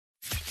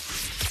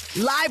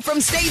Live from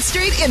State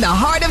Street in the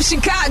heart of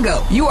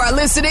Chicago, you are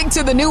listening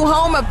to the new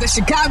home of the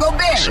Chicago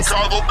Bears.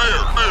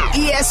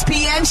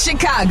 ESPN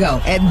Chicago.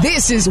 And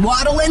this is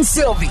Waddle and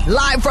Sylvie,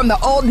 live from the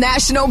Old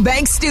National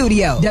Bank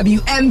Studio.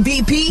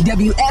 WMVP,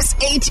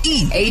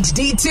 WSHE,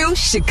 HD2,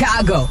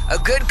 Chicago. A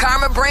Good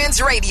Karma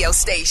Brands radio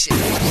station.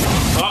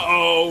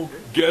 Uh-oh.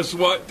 Guess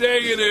what day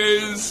it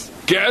is?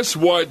 Guess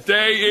what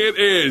day it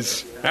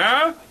is?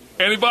 Huh?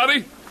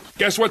 Anybody?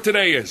 Guess what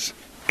today is?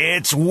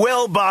 It's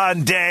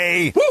WIlbon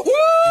Day.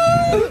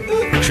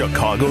 Woo-woo!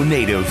 Chicago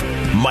native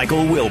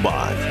Michael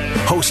WIlbon,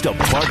 host of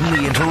Pardon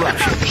the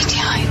Interruption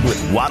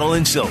with Waddle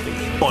and Sylvie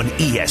on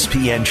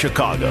ESPN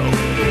Chicago.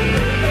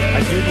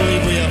 I do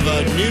believe we have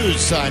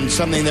news on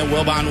something that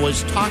WIlbon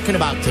was talking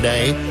about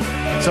today,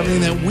 something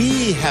that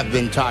we have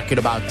been talking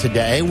about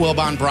today.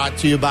 WIlbon brought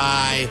to you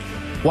by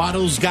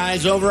Waddle's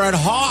guys over at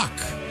Hawk.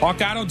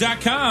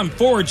 HawkAuto.com.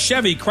 Ford,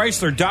 Chevy,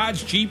 Chrysler,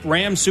 Dodge, Jeep,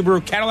 Ram,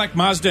 Subaru, Cadillac,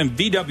 Mazda, and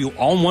VW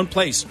all in one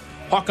place.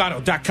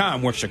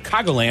 HawkAuto.com, where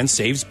Chicagoland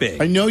saves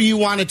big. I know you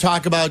want to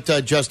talk about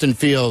Justin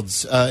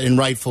Fields, and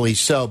rightfully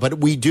so, but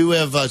we do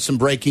have some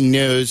breaking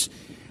news.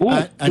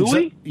 Ooh, do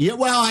we? Yeah,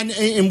 well,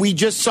 and we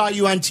just saw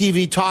you on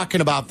TV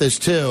talking about this,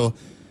 too.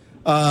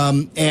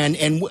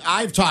 And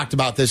I've talked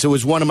about this. It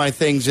was one of my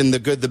things in the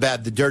good, the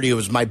bad, the dirty. It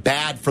was my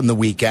bad from the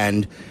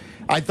weekend.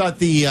 I thought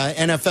the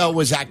NFL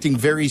was acting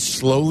very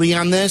slowly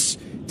on this.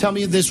 Tell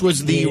me this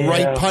was the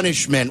right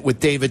punishment with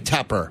David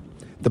Tepper.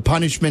 The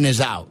punishment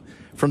is out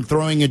from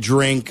throwing a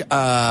drink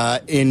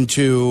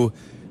into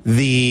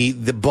the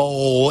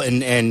bowl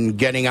and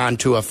getting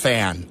onto a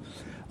fan.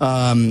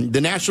 The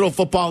National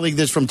Football League,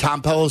 this is from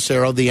Tom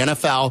Pelissero, the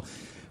NFL,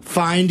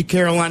 fined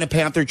Carolina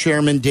Panther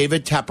chairman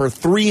David Tepper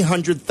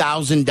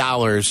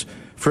 $300,000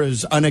 for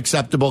his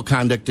unacceptable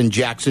conduct in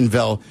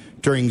Jacksonville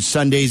during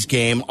Sunday's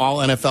game. All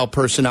NFL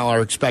personnel are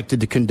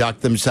expected to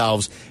conduct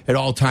themselves at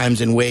all times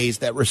in ways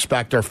that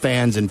respect our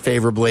fans and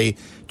favorably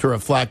to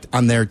reflect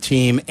on their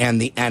team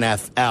and the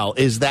NFL.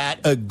 Is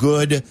that a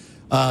good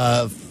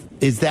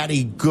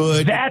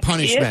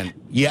punishment? It?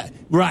 Yeah,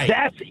 right.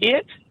 That's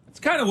it? It's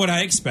kind of what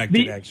I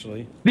expected,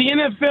 actually. The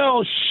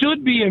NFL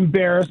should be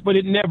embarrassed, but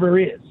it never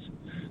is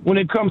when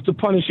it comes to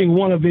punishing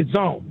one of its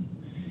own.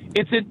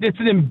 It's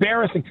an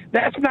embarrassing.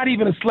 That's not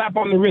even a slap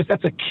on the wrist.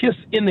 That's a kiss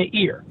in the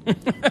ear.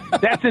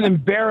 That's an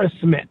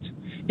embarrassment.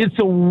 It's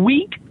a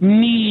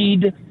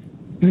weak-kneed,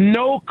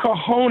 no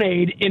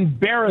cojones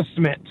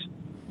embarrassment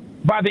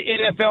by the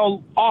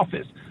NFL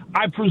office.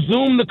 I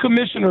presume the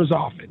commissioner's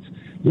office.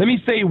 Let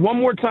me say it one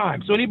more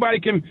time so anybody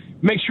can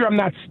make sure I'm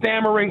not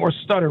stammering or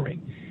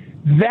stuttering.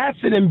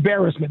 That's an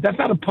embarrassment. That's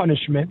not a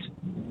punishment.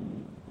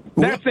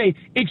 That's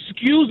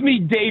excuse me,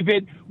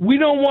 David, we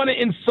don't want to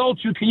insult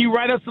you. Can you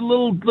write us a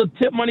little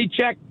tip money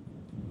check?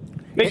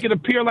 Make it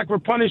appear like we're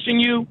punishing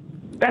you?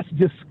 That's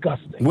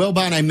disgusting.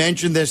 Wilbon, I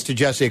mentioned this to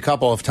Jesse a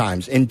couple of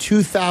times. In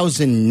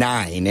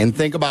 2009, and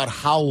think about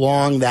how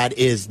long that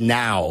is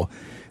now,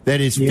 that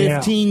is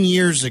 15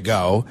 years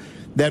ago,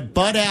 that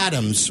Bud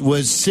Adams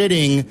was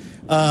sitting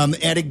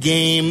at a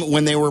game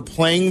when they were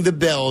playing the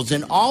Bills,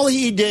 and all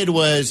he did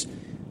was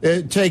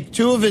take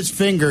two of his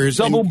fingers.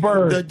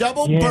 The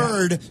double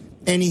bird,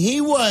 and he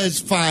was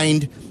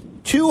fined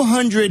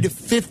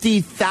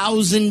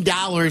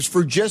 $250,000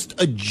 for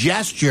just a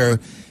gesture.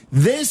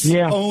 This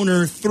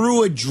owner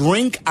threw a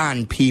drink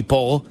on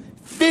people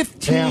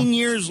 15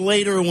 years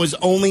later and was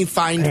only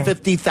fined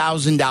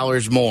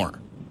 $50,000 more.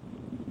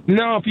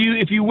 No,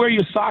 if you wear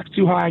your socks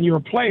too high and you're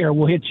a player,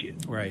 we'll hit you.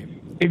 Right.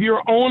 If you're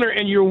an owner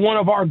and you're one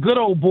of our good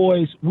old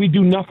boys, we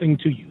do nothing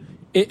to you.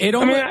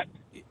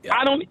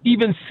 I don't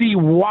even see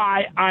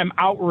why I'm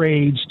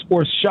outraged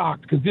or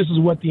shocked because this is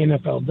what the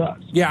NFL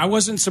does. Yeah, I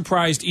wasn't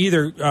surprised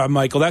either,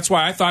 Michael. That's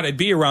why I thought it'd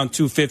be around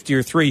 250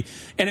 or 3.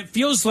 And it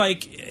feels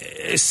like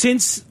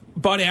since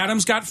Bud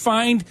Adams got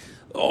fined,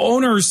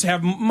 owners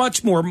have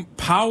much more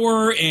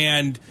power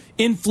and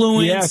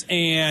influence,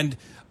 and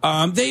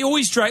they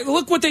always drag.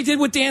 Look what they did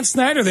with Dan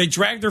Snyder. They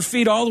dragged their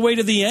feet all the way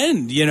to the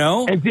end,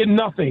 and did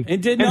nothing.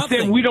 And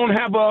said, we don't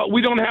have a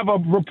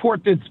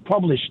report that's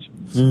published.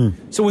 So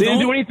they didn't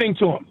do anything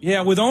to them.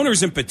 Yeah, with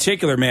owners in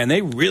particular, man,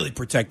 they really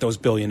protect those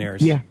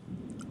billionaires. Yeah,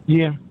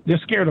 they're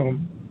scared of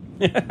them.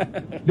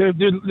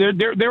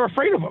 they're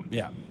afraid of them.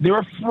 Yeah, they're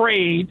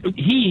afraid.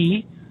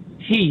 He,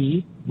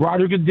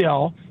 Roger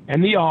Goodell,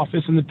 and the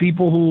office and the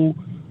people who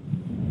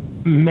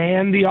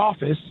man the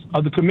office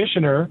of the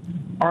commissioner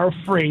are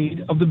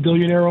afraid of the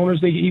billionaire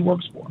owners that he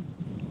works for.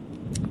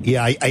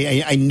 Yeah,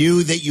 I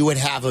knew that you would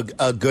have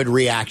a good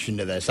reaction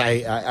to this.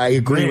 I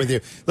agree with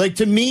you. Like,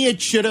 to me,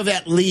 it should have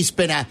at least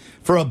been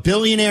for a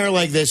billionaire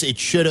like this, it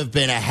should have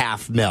been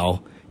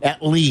 $500,000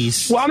 at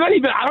least. Well, I don't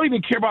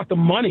even care about the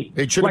money.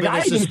 It should have been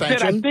a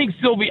suspension. I think,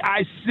 Sylvie,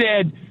 I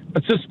said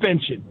a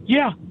suspension.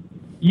 Yeah,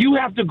 you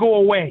have to go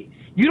away.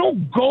 You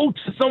don't go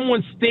to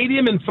someone's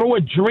stadium and throw a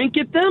drink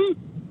at them.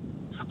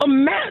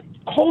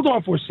 Hold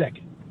on for a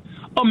second.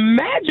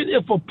 Imagine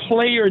if a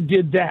player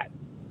did that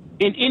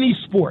in any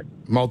sport.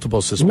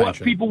 Multiple suspension.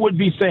 What people would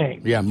be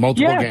saying. Yeah,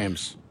 multiple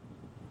games.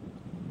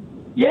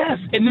 Yes,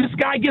 and this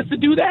guy gets to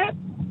do that?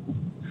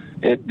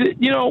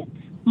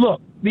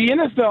 Look, the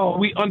NFL,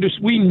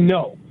 we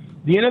know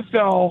the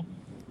NFL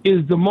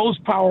is the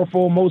most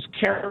powerful, most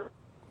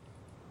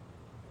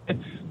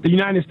the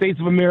United States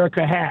of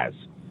America has.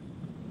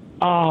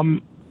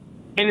 And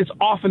it's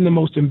often the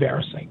most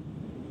embarrassing.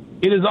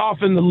 It is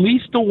often the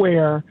least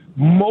aware,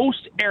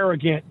 most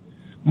arrogant,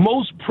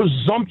 most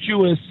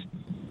presumptuous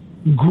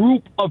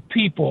group of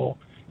people.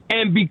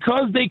 And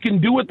because they can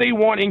do what they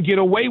want and get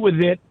away with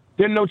it,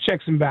 there are no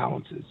checks and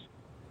balances.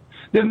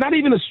 There's not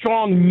even a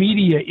strong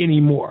media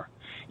anymore.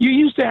 You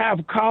used to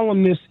have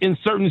columnists in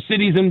certain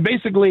cities, and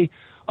basically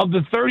of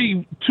the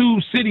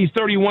 32 cities,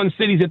 31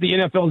 cities that the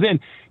NFL's in,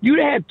 you'd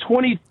had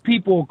 20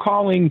 people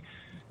calling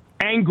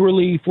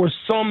angrily for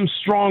some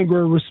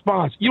stronger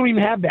response. You don't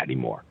even have that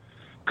anymore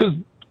because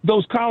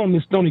those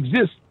columnists don't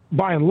exist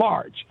by and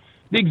large.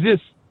 They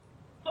exist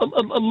a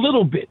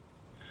little bit.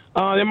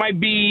 There might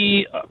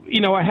be,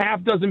 a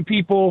half dozen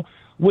people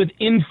with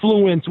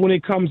influence when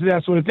it comes to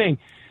that sort of thing.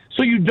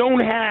 So you don't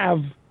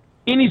have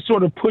any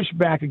sort of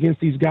pushback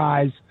against these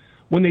guys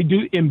when they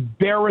do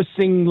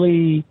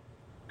embarrassingly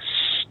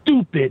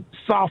stupid,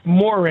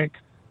 sophomoric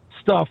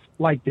stuff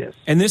like this.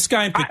 And this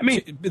guy, if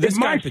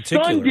my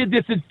son did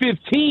this at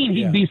 15,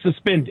 he'd be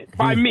suspended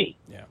by me.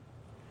 Yeah.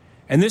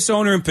 And this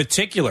owner in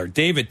particular,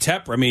 David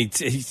Tepper,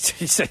 he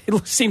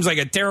seems like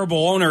a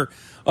terrible owner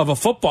of a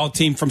football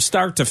team from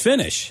start to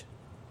finish.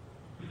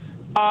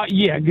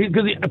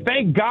 Because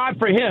thank God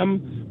for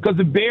him, because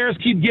the Bears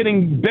keep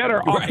getting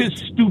better off his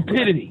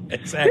stupidity. Right.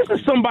 Exactly. This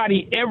is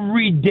somebody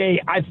every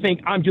day I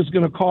think I'm just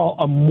going to call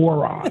a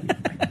moron.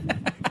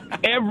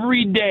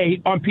 Every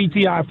day on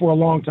PTI for a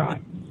long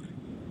time.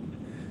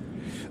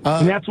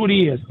 And that's what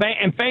he is.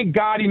 Thank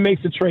God he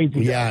makes the trades.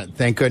 Yeah,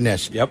 thank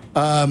goodness. Yep.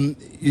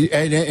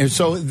 And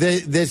so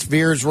this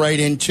veers right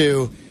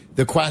into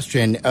the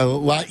question.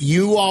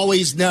 You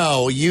always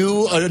know,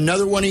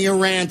 another one of your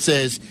rants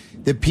is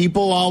that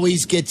people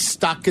always get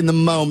stuck in the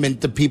moment.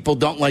 The people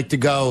don't like to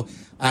go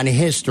on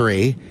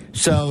history.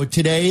 So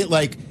today,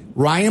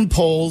 Ryan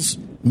Poles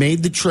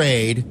made the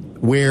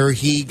trade where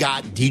he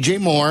got DJ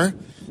Moore.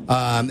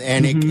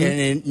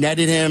 It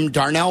netted him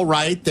Darnell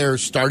Wright, their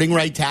starting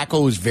right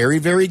tackle, who's very,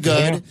 very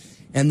good. Yeah.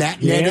 And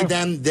that netted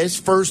them this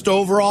first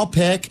overall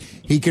pick.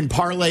 He can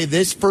parlay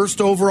this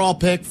first overall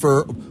pick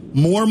for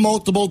more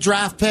multiple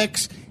draft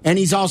picks. And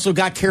he's also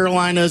got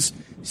Carolina's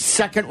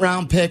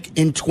second-round pick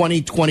in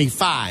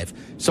 2025.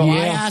 So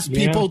I asked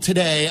people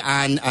today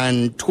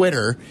on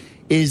Twitter,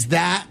 is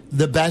that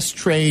the best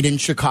trade in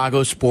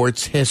Chicago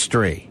sports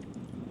history?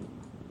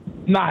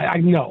 No.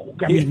 No.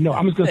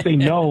 I'm just going to say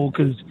no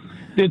because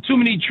there are too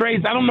many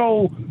trades. I don't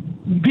know.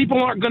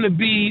 People aren't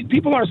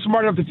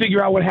smart enough to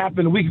figure out what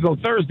happened a week ago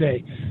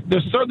Thursday.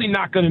 They're certainly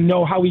not going to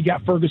know how we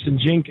got Ferguson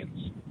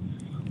Jenkins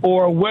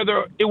or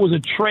whether it was a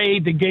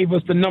trade that gave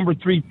us the number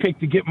 3 pick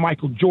to get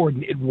Michael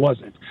Jordan. It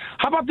wasn't.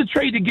 How about the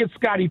trade to get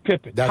Scottie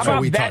Pippen? That's how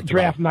what we about that talked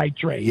draft about. Night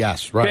trade?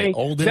 Yes, right.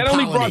 Okay? That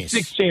only brought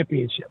 6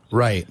 championships.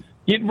 Right.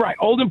 Yeah, right.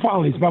 Olden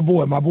Polynice, my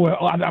boy.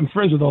 I'm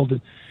friends with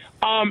Olden.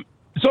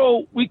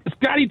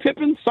 Scottie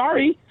Pippen,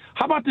 sorry.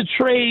 How about the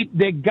trade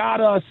that got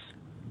us,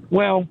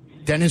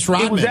 Dennis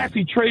Rodman. It was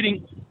actually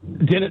trading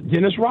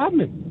Dennis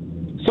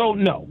Rodman. So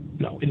no,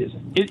 it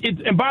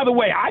isn't. And by the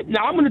way, I'm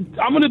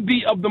gonna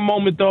be of the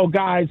moment though,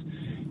 guys,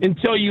 and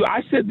tell you.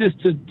 I said this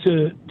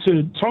to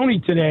Tony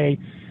today,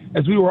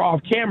 as we were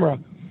off camera.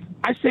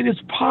 I said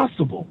it's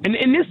possible, and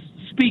this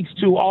speaks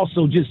to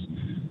also just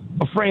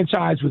a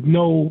franchise with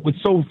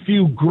so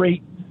few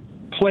great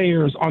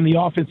players on the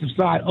offensive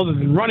side, other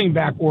than running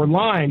back or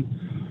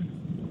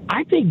line.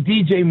 I think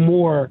DJ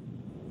Moore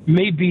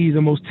may be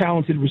the most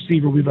talented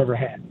receiver we've ever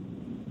had.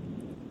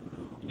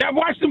 I've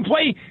watched him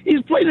play.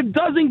 He's played a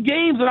dozen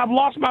games, and I've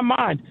lost my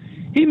mind.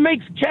 He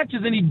makes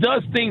catches, and he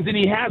does things, and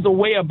he has a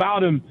way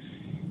about him,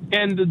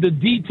 and the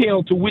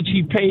detail to which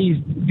he pays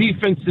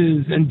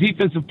defenses and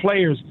defensive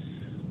players.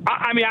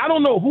 I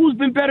don't know who's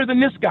been better than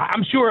this guy.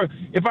 I'm sure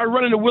if I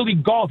run into Willie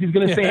Gault, he's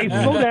going to say, hey,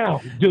 slow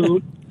down,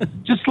 dude.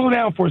 Just slow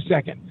down for a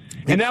second.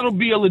 And that'll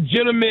be a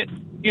legitimate,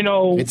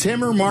 it's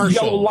him or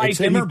Marshall. It's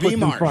him or B.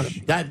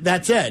 Marsh.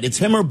 That's it. It's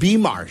him or B.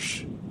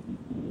 Marsh.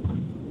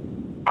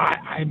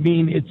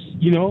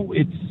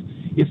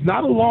 It's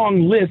not a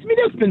long list.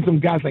 There's been some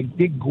guys like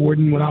Dick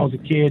Gordon when I was a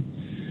kid.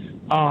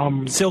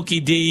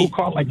 Silky D. Who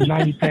caught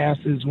 90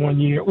 passes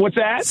one year. What's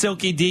that?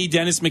 Silky D,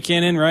 Dennis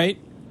McKinnon, right?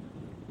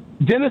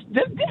 Dennis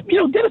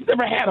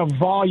never had a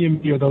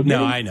volume here, though.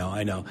 No, I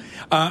know.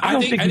 I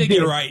think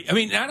you're right.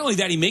 Not only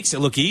that, he makes it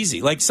look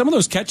easy. Like some of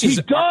those catches.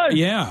 He does.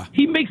 Yeah.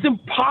 He makes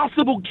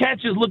impossible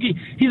catches look easy.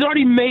 He's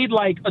already made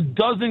a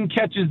dozen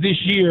catches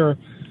this year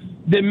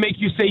that make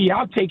you say, yeah,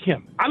 I'll take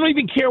him. I don't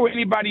even care what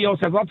anybody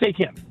else has. I'll take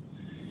him.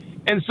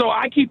 And so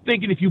I keep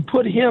thinking if you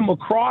put him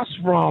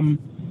on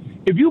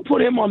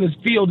this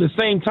field the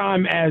same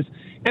time as,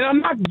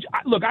 and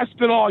I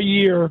spent all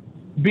year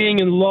being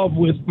in love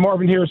with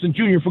Marvin Harrison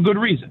Jr. for good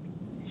reason.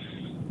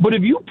 But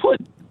if you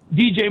put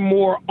DJ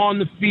Moore on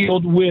the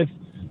field with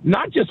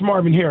not just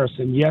Marvin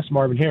Harrison, yes,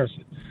 Marvin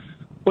Harrison,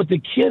 but the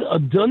kid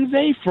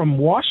Odunze from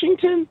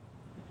Washington,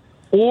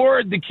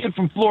 or the kid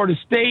from Florida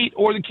State,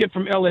 or the kid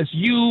from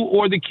LSU,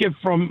 or the kid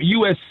from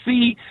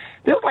USC.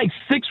 There's like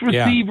 6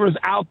 receivers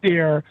out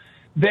there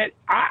that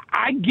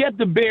I get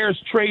the Bears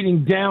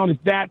trading down if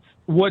that's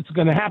what's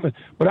going to happen.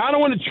 But I don't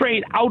want to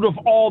trade out of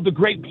all the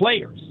great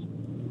players.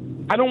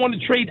 I don't want to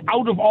trade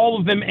out of all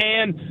of them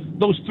and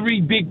those 3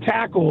 big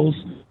tackles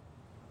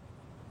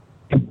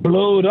and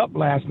blowed up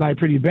last night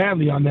pretty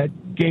badly on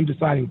that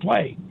game-deciding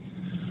play.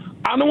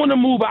 I don't want to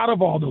move out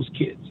of all those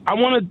kids. I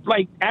want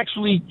to,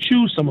 actually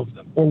choose some of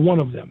them or one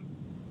of them.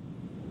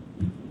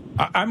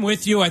 I'm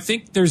with you. I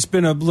think there's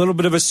been a little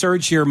bit of a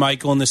surge here,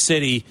 Michael, in the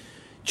city.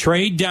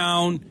 Trade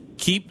down,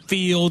 keep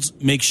Fields,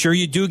 make sure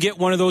you do get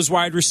one of those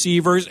wide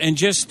receivers, and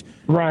just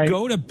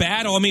go to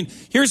battle. I mean,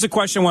 here's the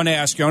question I want to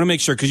ask you. I want to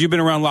make sure, because you've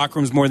been around locker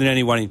rooms more than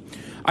anybody.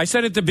 I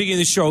said at the beginning of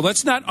the show,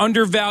 let's not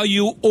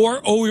undervalue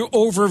or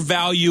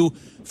overvalue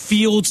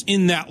Fields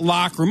in that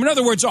locker room. In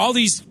other words, all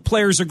these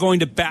players are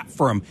going to bat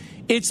for him.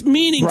 It's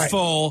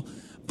meaningful,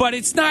 but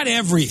it's not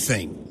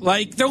everything.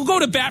 They'll go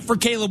to bat for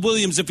Caleb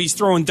Williams if he's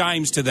throwing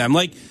dimes to them.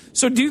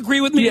 So do you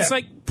agree with me? Yeah.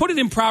 It's put it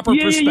in proper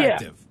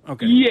perspective. Yeah.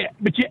 Okay. Yeah,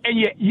 but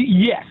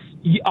yes.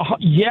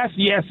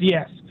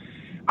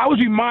 I was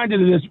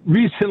reminded of this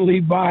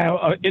recently by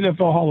an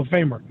NFL Hall of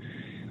Famer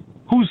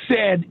who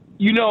said,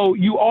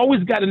 you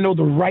always got to know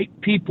the right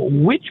people.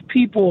 Which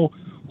people,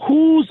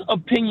 whose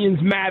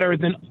opinions matter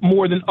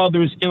more than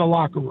others in a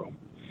locker room.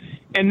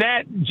 And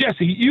that,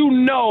 Jesse,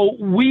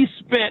 we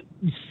spent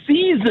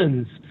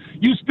seasons.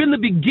 You spend the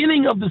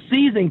beginning of the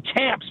season,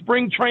 camp,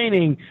 spring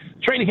training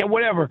camp,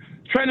 whatever,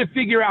 trying to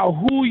figure out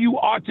who you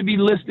ought to be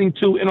listening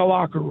to in a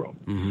locker room.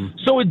 Mm-hmm.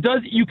 So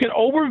you can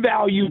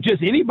overvalue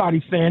just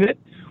anybody saying it,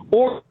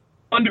 or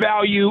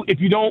undervalue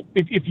if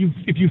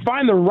you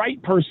find the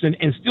right person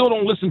and still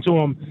don't listen to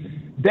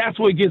them. That's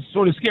where it gets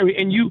sort of scary.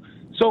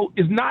 So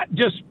it's not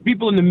just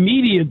people in the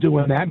media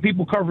doing that,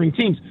 people covering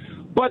teams.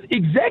 But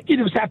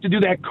executives have to do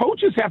that.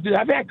 Coaches have to.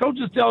 I've had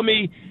coaches tell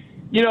me,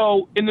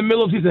 in the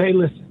middle of the season, hey,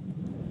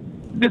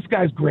 listen, this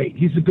guy's great.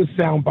 He's a good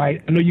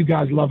soundbite. I know you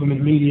guys love him in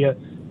the media.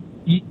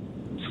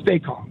 Stay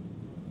calm.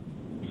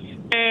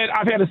 And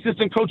I've had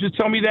assistant coaches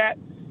tell me that.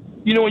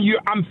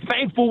 I'm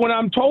thankful when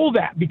I'm told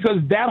that, because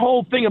that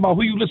whole thing about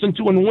who you listen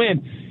to and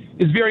when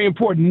is very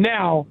important.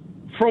 Now,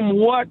 from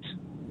what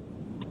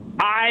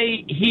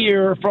I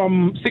hear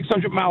from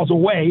 600 miles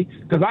away,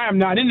 because I am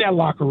not in that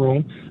locker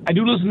room, I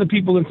do listen to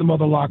people in some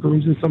other locker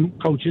rooms and some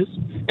coaches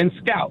and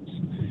scouts.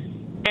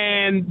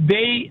 And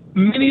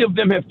many of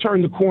them have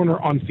turned the corner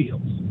on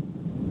Fields.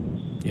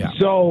 Yeah.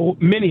 So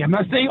many, I'm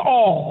not saying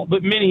all,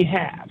 but many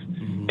have.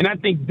 Mm-hmm. And I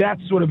think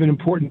that's sort of an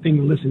important thing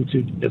to listen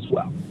to as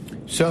well.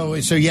 So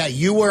yeah,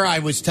 I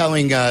was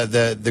telling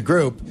the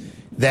group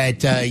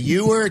that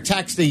you were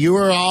texting, you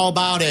were all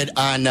about it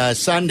on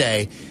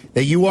Sunday,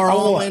 that you are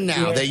all in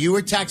now, that you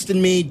were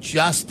texting me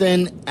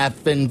Justin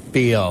effing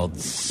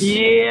Fields.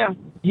 Yeah.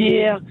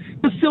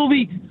 But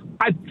Sylvie,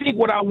 I think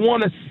what I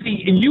want to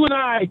see, and you and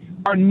I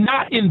are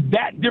not in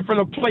that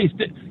different a place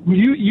that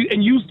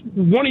you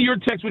one of your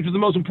texts, which was the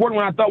most important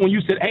one, I thought, when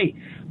you said, hey,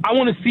 I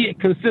want to see it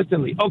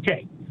consistently.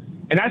 Okay.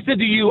 And I said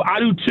to you, I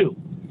do too.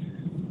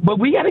 But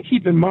we got to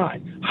keep in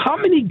mind, how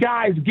many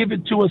guys give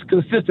it to us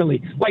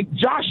consistently? Like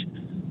Josh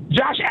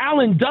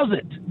Allen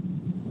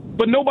doesn't.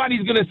 But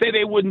nobody's going to say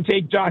they wouldn't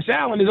take Josh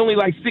Allen. There's only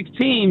 6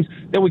 teams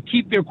that would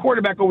keep their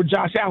quarterback over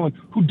Josh Allen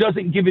who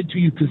doesn't give it to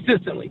you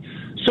consistently.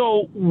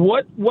 So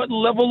what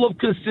level of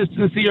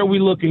consistency are we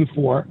looking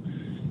for?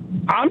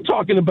 I'm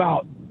talking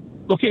about,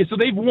 okay, so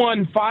they've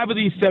won 5 of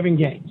these 7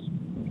 games.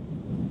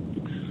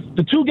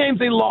 The 2 games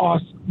they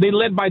lost, they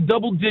led by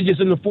double digits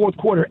in the fourth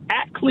quarter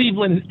at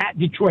Cleveland and at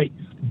Detroit.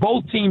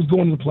 Both teams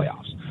going to the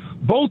playoffs.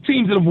 Both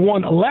teams that have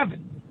won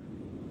 11.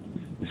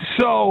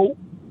 So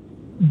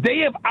they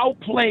have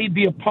outplayed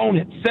the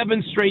opponent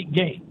 7 straight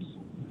games.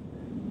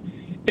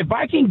 If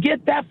I can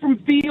get that from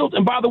Fields,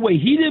 and by the way,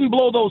 he didn't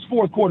blow those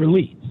fourth quarter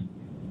leads.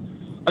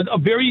 A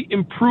very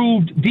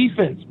improved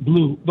defense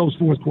blew those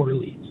fourth quarter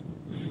leads.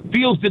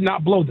 Fields did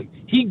not blow them.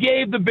 He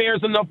gave the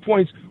Bears enough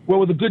points where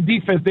with a good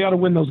defense they ought to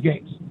win those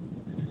games.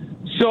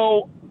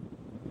 So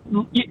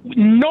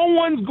no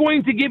one's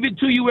going to give it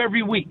to you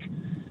every week.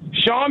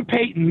 Sean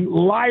Payton,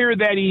 liar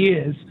that he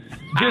is,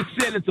 just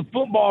said it's a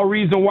football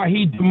reason why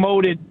he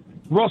demoted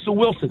Russell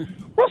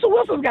Wilson. Russell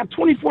Wilson's got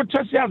 24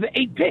 touchdowns and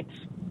 8 picks.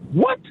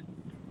 What?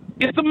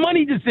 It's a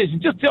money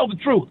decision. Just tell the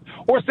truth.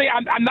 Or say,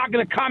 I'm not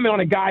going to comment on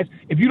it, guys,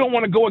 if you don't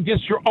want to go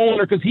against your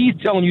owner because he's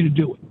telling you to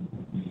do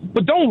it.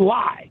 But don't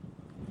lie.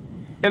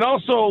 And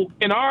also,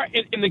 in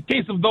the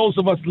case of those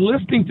of us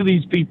listening to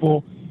these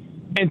people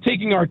and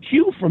taking our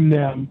cue from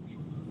them,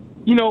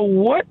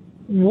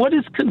 what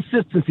is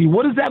consistency?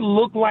 What does that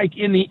look like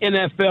in the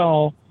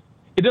NFL?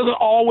 It doesn't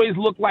always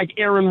look like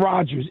Aaron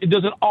Rodgers. It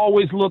doesn't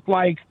always look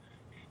like,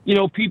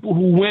 people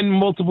who win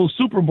multiple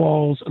Super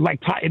Bowls.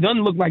 It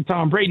doesn't look like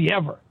Tom Brady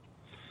ever.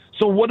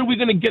 So what are we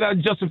going to get out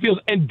of Justin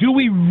Fields? And do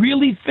we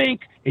really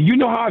think, and you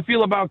know how I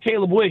feel about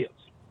Caleb Williams,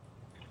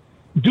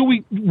 do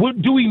we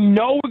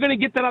know we're going to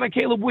get that out of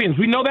Caleb Williams?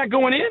 We know that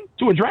going in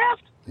to a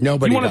draft?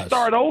 Nobody You want does. to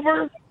start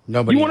over?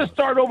 Nobody You want to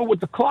start over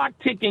with the clock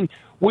ticking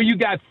where you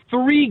got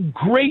 3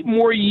 great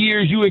more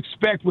years you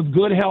expect with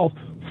good health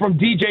from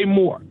DJ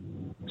Moore.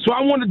 So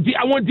I want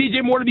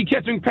DJ Moore to be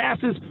catching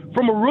passes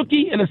from a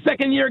rookie and a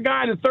second-year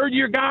guy and a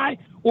third-year guy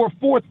or a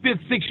fourth, fifth,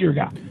 sixth-year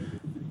guy.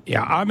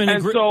 Yeah, I'm in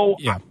agreement. So,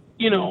 yeah.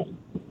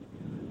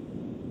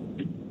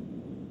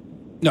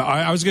 No,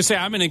 I was going to say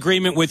I'm in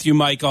agreement with you,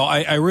 Michael.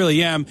 I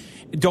really am.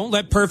 Don't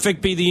let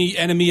perfect be the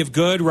enemy of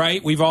good,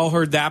 right? We've all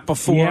heard that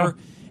before.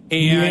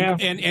 Yeah.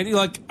 And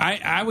look,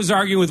 I was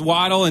arguing with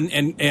Waddle and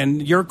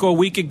Yurko a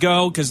week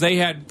ago because they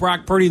had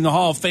Brock Purdy in the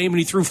Hall of Fame and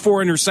he threw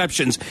 4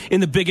 interceptions in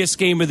the biggest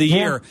game of the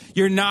year.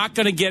 You're not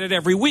going to get it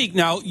every week.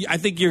 Now, I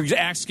think you're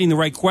asking the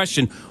right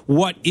question.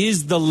 What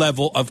is the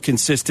level of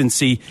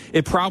consistency?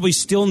 It probably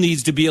still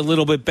needs to be a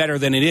little bit better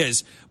than it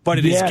is, but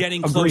it is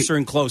getting closer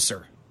and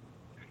closer.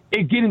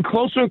 It's getting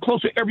closer and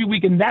closer every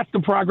week, and that's the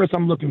progress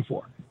I'm looking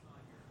for.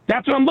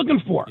 That's what I'm looking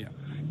for. Yeah.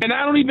 And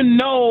I don't even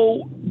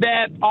know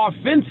that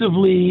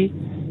offensively,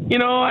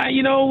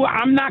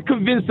 I'm not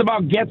convinced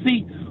about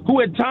Getsy,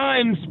 who at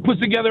times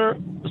puts together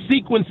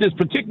sequences,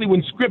 particularly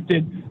when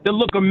scripted, that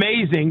look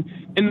amazing.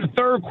 In the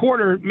third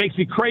quarter, it makes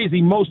me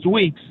crazy most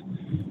weeks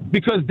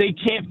because they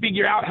can't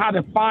figure out how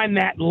to find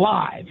that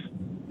live.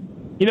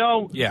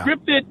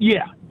 Scripted,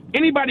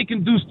 anybody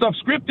can do stuff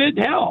scripted.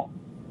 Hell,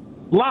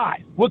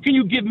 live. What can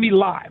you give me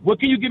live? What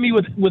can you give me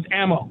with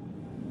ammo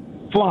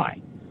flying?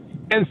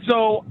 And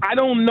so I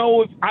don't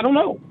know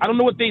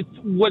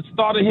what's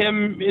thought of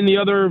him in the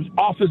other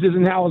offices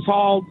in Hallis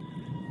Hall.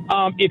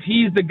 If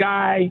he's the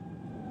guy,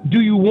 do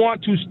you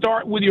want to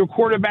start with your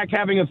quarterback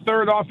having a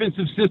third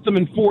offensive system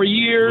in 4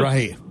 years?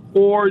 Right.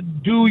 Or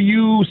do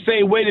you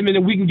say, wait a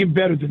minute, we can get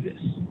better than this?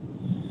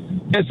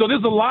 And so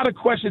there's a lot of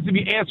questions to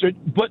be answered.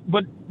 But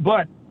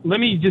let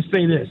me just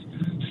say this.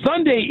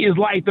 Sunday is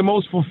like the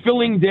most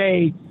fulfilling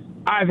day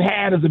I've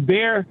had as a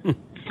Bear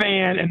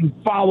fan and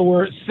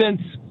follower since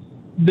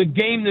the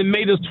game that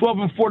made us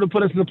 12-4 to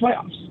put us in the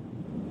playoffs,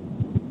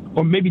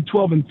 or maybe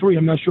 12-3.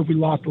 I'm not sure if we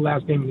lost the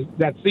last game of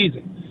that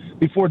season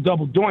before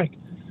double doink.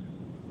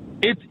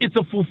 It's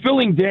a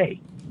fulfilling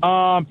day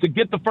to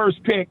get the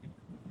first pick,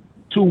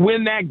 to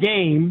win that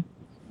game,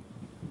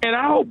 and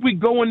I hope we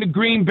go into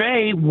Green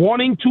Bay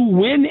wanting to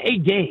win a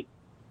game,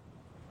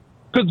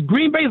 because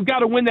Green Bay's got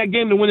to win that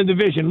game to win the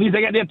division. At least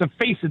they have to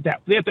face it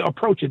they have to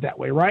approach it that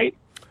way, right?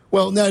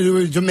 Well,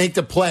 no, to make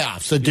the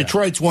playoffs. So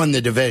Detroit's won the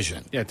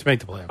division. Yeah, to make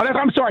the playoffs.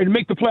 I'm sorry, to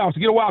make the playoffs,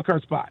 to get a wild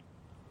card spot.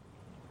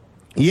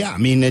 Yeah, I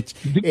mean,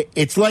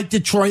 it's like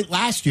Detroit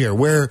last year,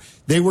 where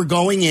they were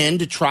going in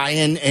to try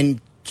and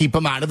keep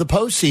them out of the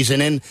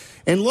postseason.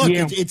 And look,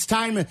 it's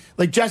time.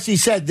 Like Jesse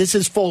said, this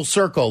is full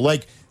circle.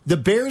 Like, the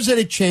Bears had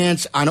a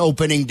chance on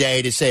opening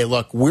day to say,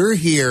 look, we're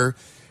here.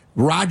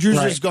 Rodgers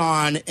is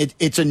gone.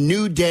 It's a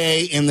new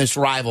day in this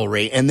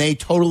rivalry, and they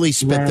totally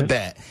spit the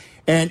bit.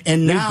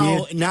 And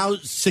now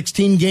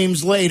 16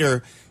 games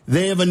later,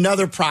 they have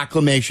another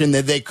proclamation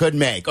that they could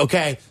make.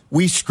 Okay,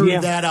 we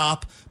screwed that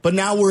up, but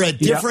now we're a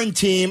different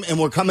team, and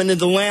we're coming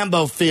into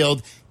Lambeau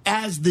Field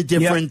as the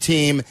different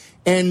team,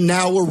 and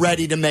now we're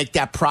ready to make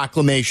that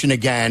proclamation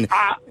again.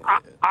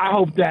 I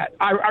hope that.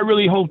 I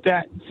really hope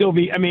that,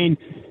 Sylvie. I mean,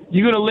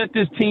 you're going to let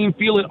this team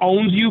feel it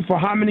owns you for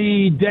how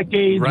many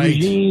decades,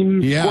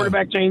 regimes,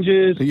 quarterback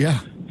changes,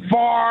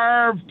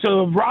 Favre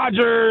to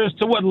Rodgers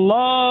to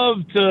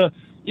Love to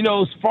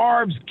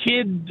Favre's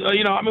kid,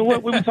 what are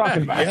we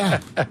talking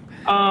about?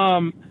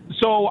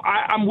 So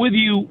I'm with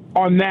you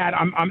on that.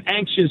 I'm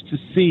anxious to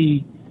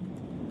see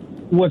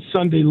what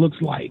Sunday looks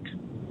like.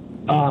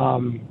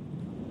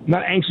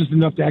 Not anxious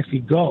enough to actually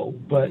go,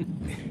 but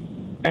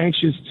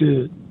anxious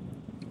to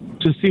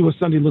see what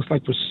Sunday looks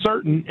like for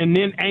certain, and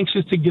then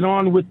anxious to get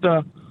on with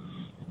the,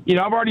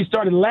 I've already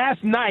started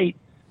last night.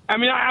 I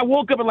mean, I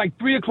woke up at like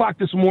 3 o'clock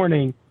this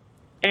morning,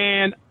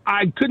 and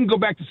I couldn't go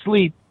back to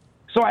sleep.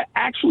 So I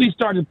actually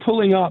started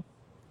pulling up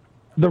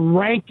the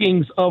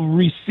rankings of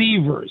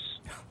receivers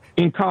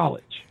in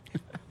college.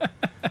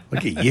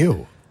 Look at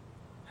you.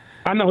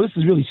 I know, this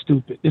is really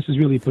stupid. This is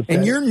really pathetic.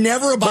 And you're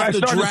never about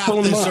the draft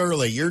this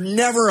early. You're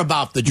never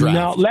about the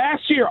draft. No,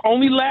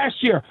 only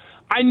last year,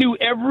 I knew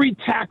every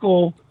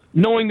tackle,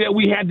 knowing that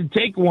we had to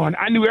take one.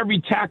 I knew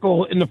every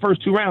tackle in the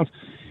first 2 rounds.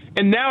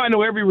 And now I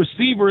know every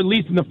receiver, at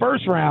least in the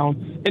first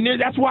round. And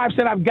that's why I've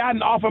said I've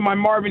gotten off of my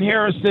Marvin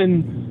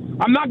Harrison.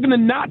 I'm not going to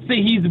not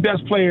say he's the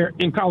best player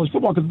in college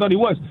football because I thought he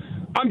was.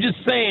 I'm just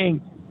saying,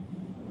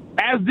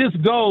 as this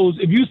goes,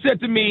 if you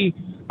said to me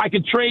I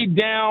could trade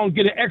down,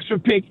 get an extra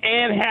pick,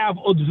 and have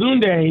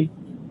Oduzne,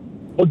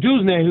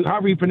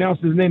 however you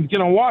pronounce his name, the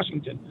kid on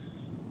Washington,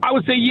 I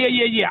would say,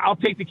 yeah, I'll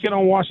take the kid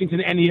on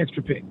Washington and the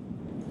extra pick.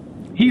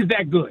 He's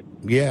that good.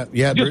 Yeah.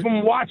 Just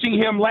from watching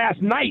him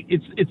last night,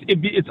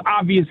 it's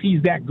obvious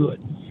he's that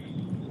good.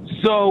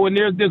 So, and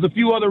there's a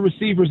few other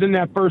receivers in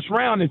that first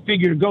round that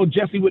figure to go.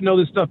 Jesse would know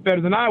this stuff better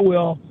than I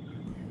will.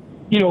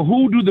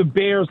 Who do the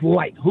Bears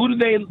like? Who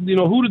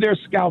do their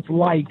scouts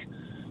like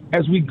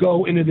as we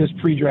go into this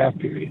pre-draft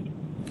period?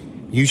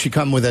 You should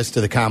come with us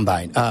to the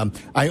combine.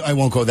 I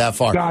won't go that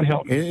far. God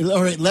help me.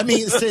 All right, let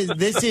me say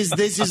this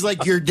is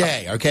like your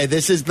day. Okay,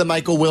 this is the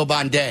Michael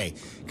Wilbon day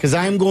because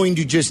I'm going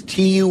to just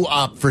tee you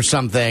up for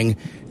something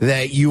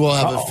that you will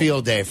have a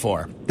field day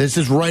for. This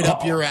is right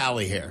up your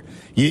alley here.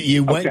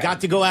 You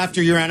got to go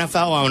after your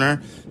NFL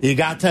owner. You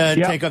got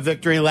to take a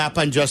victory lap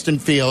on Justin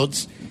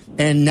Fields,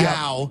 and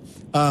now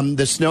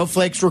the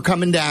snowflakes were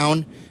coming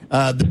down.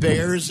 The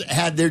Bears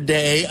had their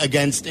day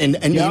against an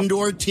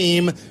indoor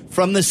team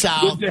from the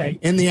South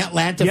in the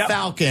Atlanta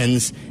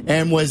Falcons.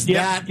 And was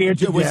that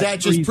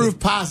just proof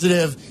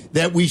positive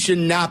that we should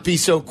not be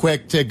so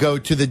quick to go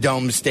to the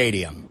Dome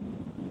Stadium?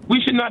 We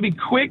should not be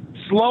quick,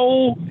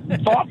 slow,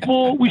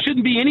 thoughtful. We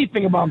shouldn't be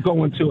anything about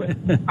going to it.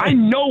 I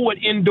know what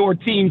indoor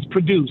teams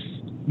produce.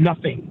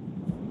 Nothing.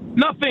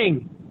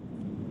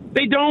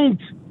 They don't.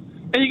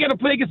 And you got to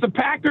play against the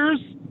Packers.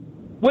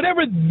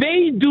 Whatever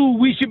they do,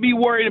 we should be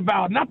worried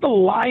about, not the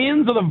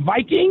Lions or the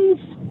Vikings.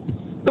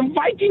 The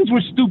Vikings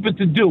were stupid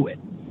to do it.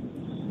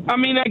 I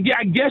mean,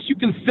 I guess you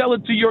can sell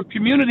it to your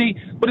community,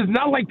 but it's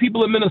not like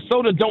people in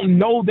Minnesota don't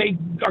know they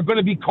are going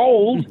to be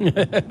cold.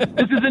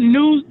 This isn't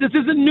news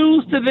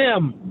to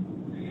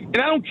them. And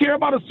I don't care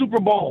about a Super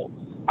Bowl.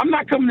 I'm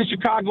not coming to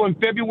Chicago in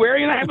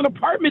February, and I have an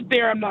apartment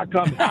there. I'm not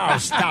coming. Oh,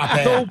 stop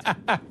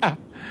it.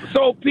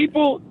 So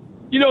people...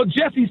 You know,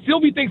 Jesse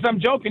Sylvie thinks I'm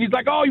joking. He's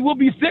like, oh, we'll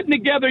be sitting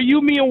together, you,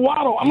 me, and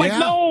Waddle. I'm like,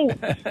 no,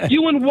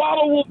 you and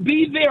Waddle will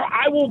be there.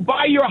 I will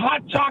buy your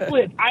hot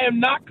chocolate. I am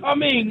not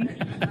coming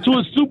to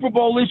a Super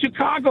Bowl in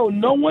Chicago.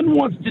 No one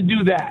wants to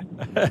do that.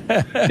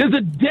 There's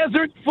a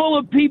desert full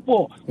of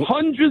people,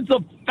 hundreds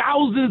of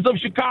thousands of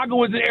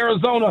Chicagoans in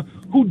Arizona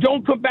who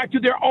don't come back to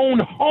their own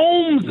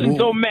homes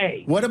until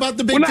May. What about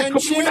the Big Ten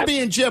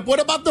championship? What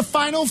about the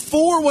Final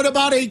Four? What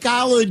about a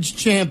college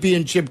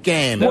championship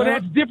game? Well,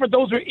 that's different.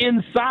 Those are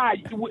inside.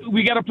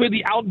 We got to play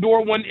the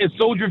outdoor one at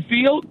Soldier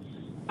Field.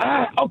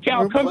 Okay,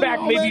 I'll come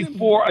back maybe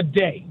for a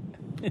day.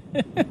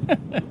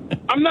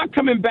 I'm not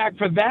coming back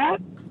for that.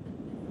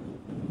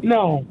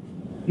 No.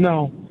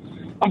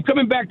 I'm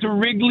coming back to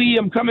Wrigley.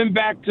 I'm coming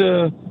back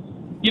to,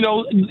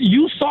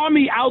 you saw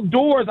me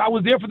outdoors. I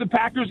was there for the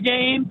Packers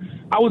game.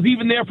 I was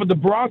even there for the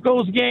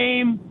Broncos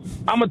game.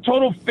 I'm a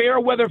total fair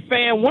weather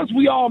fan. Once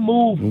we all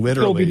move,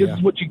 Sylvie, this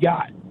is what you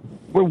got.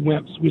 We're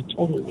wimps. We're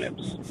total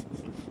wimps.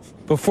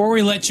 Before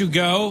we let you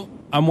go,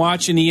 I'm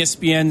watching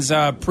ESPN's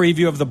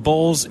preview of the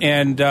Bulls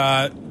and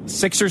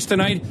Sixers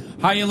tonight.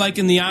 How are you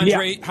liking the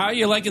Andre? How are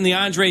you liking the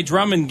Andre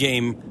Drummond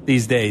game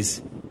these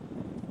days?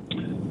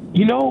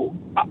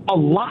 A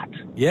lot.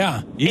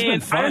 Yeah, he's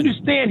been fun. I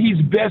understand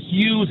he's best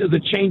used as a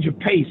change of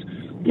pace.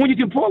 When you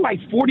can pull like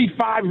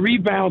 45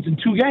 rebounds in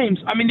 2 games,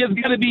 I mean,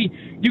 you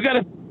got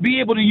to be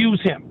able to use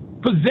him.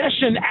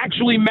 Possession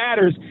actually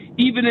matters,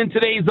 even in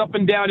today's up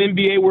and down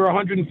NBA where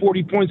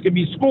 140 points can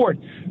be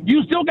scored.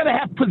 You still got to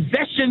have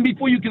possession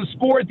before you can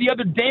score at the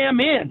other damn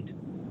end.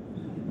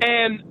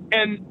 And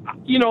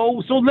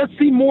so let's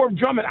see more of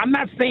Drummond. I'm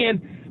not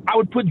saying I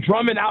would put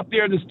Drummond out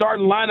there in the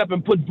starting lineup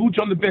and put Vooch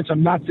on the bench.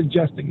 I'm not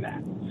suggesting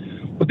that.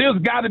 But there's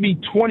got to be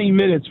 20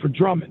 minutes for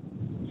Drummond.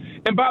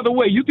 And by the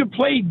way, you can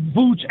play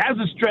Vooch as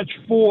a stretch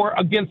 4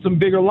 against some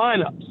bigger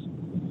lineups.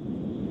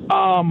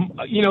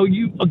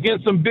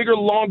 Against some bigger,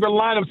 longer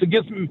lineups,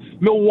 against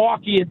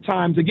Milwaukee at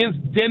times,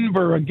 against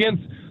Denver,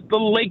 against the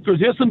Lakers.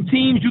 There's some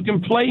teams you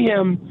can play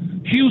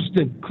him,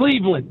 Houston,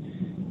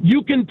 Cleveland.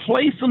 You can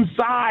play some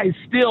size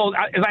still,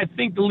 as I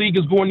think the league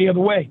is going the other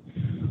way.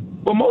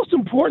 But most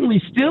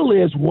importantly still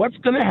is what's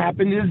going to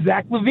happen in the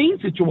Zach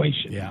LaVine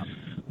situation. Yeah.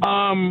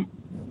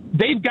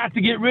 They've got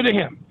to get rid of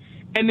him.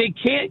 And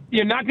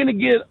you're not going to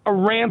get a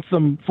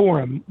ransom for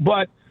him,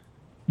 but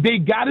they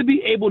got to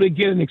be able to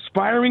get an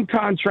expiring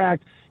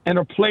contract and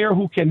a player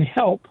who can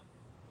help,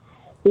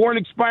 or an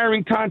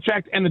expiring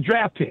contract and a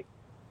draft pick.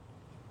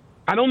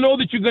 I don't know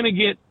that you're going to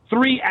get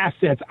 3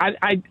 assets.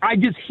 I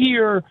just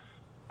hear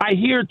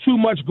too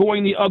much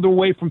going the other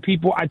way from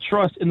people I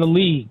trust in the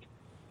league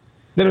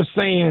that are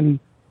saying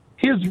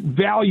his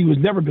value has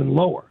never been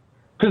lower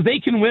because they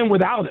can win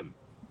without him.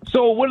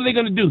 So what are they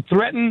going to do?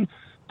 Threaten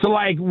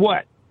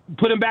to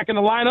put him back in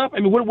the lineup? I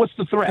mean, what's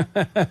the threat?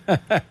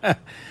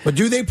 But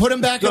do they put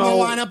him back in the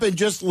lineup and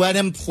just let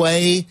him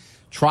play,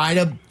 try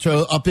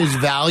to up his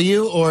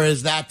value, or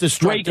is that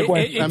destructive?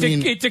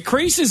 It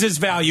decreases his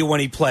value when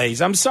he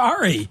plays. I'm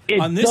sorry.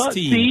 On this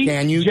team.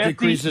 Can you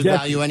decrease his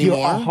value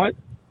anymore?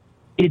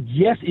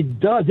 Yes, it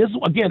does. This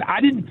again,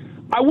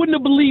 I wouldn't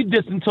have believed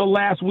this until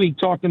last week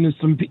talking to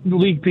some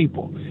league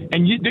people.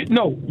 And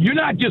you're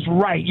not just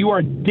right. You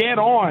are dead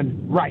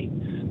on right.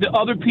 The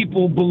other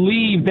people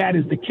believe that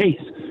is the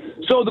case.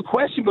 So the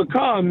question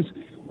becomes,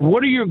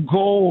 what are your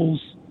goals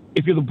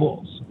if you're the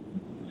Bulls?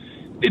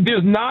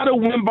 There's not a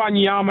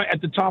Wembanyama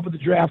at the top of the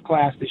draft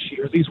class this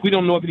year. At least we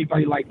don't know of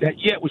anybody like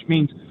that yet, which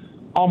means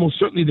almost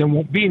certainly there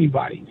won't be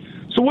anybody.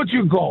 So what's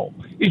your goal?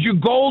 Is your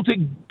goal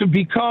to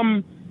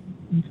become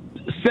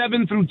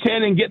 7 through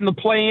 10 and get in the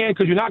play-in?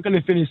 Because you're not going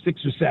to finish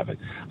 6 or 7.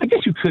 I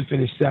guess you could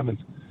finish 7th.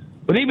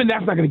 But even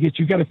that's not going to get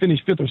you. You've got to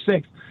finish 5th or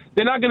 6th.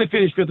 They're not going to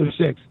finish 5th or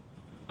 6th.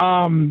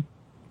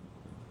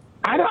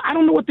 I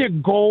don't know what their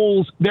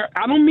goals.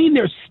 I don't mean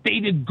their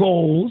stated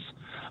goals.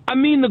 I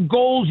mean the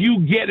goals you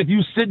get if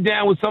you sit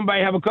down with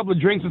somebody, have a couple of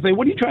drinks, and say,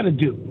 "What are you trying to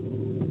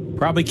do?"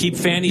 Probably keep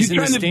fannies in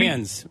the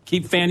stands.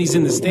 Keep fannies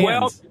in the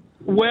stands.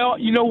 Well,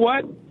 you know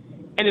what?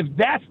 And if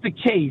that's the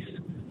case,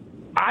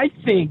 I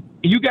think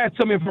you guys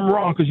tell me if I'm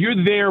wrong because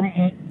you're there,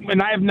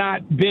 and I have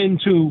not been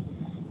to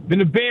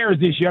Bears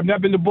this year. I've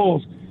not been to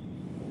Bulls.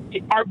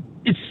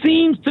 It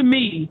seems to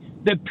me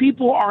that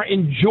people are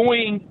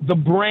enjoying the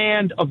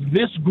brand of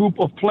this group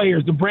of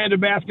players, the brand of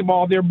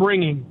basketball they're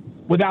bringing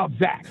without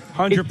Zach.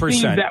 100%. It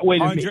seems that way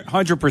to me.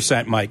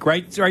 100%, Mike.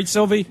 Right,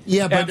 Sylvie?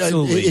 Yeah, but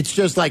absolutely. It's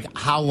just like,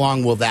 how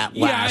long will that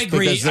last? Yeah, I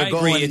agree.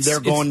 Because they're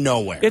going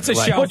nowhere. It's a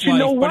shelf but you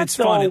know life, what, but it's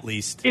though? fun at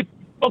least.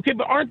 Okay,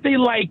 but aren't they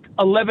like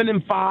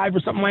 11-5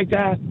 or something like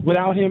that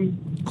without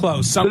him?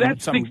 Close. So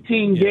that's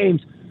 16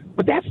 games,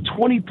 but that's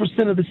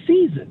 20% of the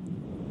season.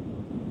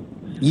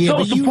 Yeah, so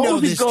but you know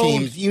this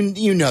team's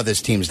you know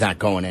this team's not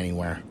going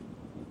anywhere.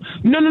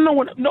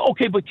 No.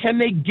 Okay, but can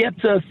they get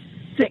to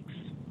 6?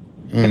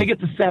 Can they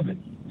get to 7?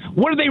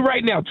 What are they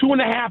right now?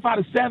 2.5 out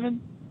of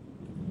 7?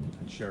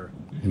 Sure.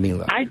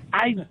 I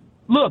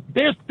look.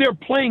 They're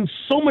playing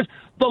so much.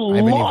 The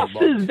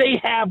losses they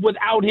have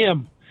without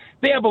him.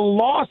 They have a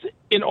loss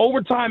in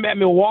overtime at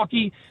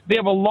Milwaukee. They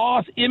have a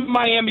loss in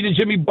Miami to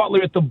Jimmy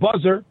Butler at the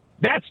buzzer.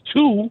 That's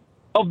 2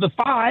 of the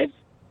 5.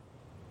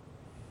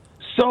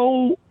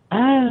 So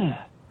the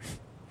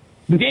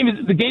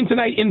game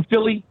tonight in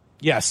Philly.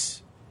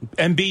 Yes,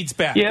 Embiid's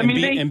back. Yeah,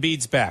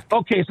 Embiid's back.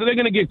 Okay, so they're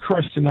going to get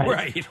crushed tonight.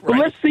 Right. But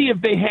let's see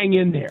if they hang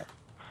in there.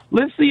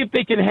 Let's see if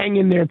they can hang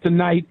in there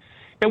tonight.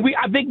 And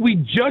I think we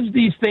judge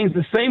these things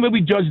the same way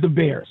we judge the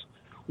Bears.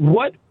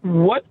 What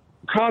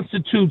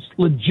constitutes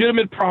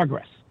legitimate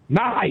progress?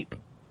 Not hype.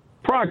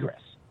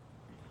 Progress.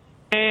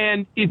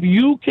 And if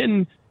you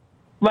can,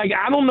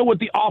 I don't know what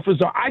the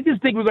offers are. I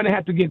just think we're going to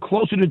have to get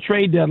closer to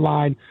trade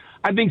deadline.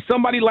 I think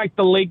somebody like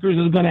the Lakers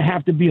is going to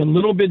have to be a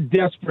little bit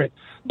desperate.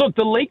 Look,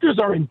 the Lakers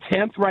are in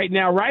 10th right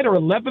now, right? Or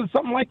 11th,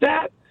 something like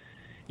that.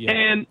 Yeah.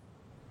 And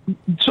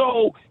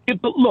so,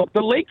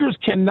 the Lakers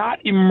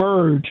cannot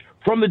emerge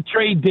from the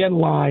trade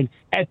deadline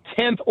at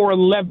 10th or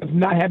 11th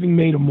not having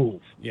made a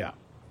move. Yeah.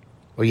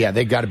 Well, yeah,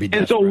 they got to be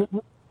desperate.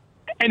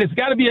 And it's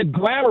got to be a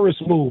glamorous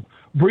move.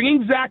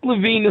 Bringing Zach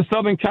LaVine to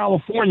Southern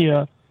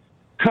California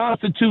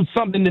constitutes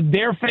something that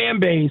their fan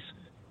base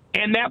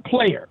and that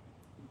player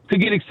to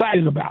get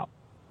excited about.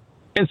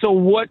 And so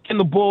what can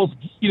the Bulls,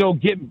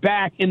 get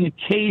back in the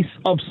case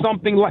of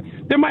something like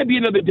 – there might be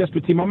another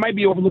desperate team. I might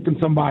be overlooking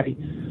somebody.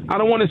 I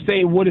don't want to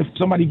say what if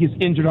somebody gets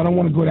injured. I don't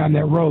want to go down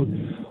that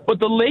road. But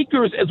the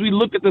Lakers, as we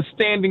look at the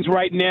standings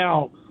right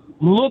now,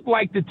 look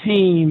like the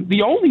team,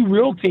 the only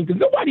real team,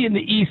 because nobody in the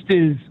East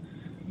is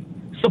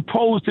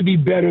supposed to be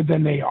better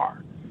than they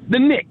are. The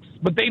Knicks,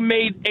 but they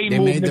made a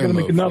move. They're going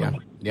to make another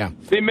one. Yeah.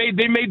 They made.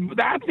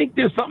 I think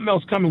there's something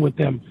else coming with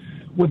them,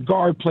 with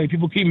guard play.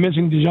 People keep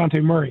mentioning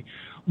DeJounte Murray.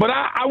 But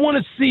I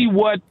want to see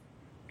what,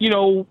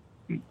 does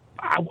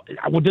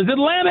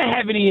Atlanta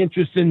have any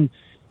interest in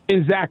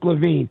Zach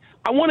LaVine?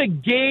 I want to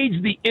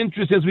gauge the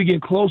interest as we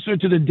get closer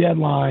to the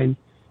deadline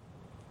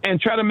and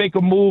try to make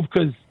a move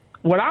because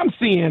what I'm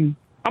seeing,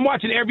 I'm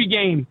watching every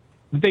game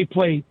that they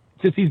played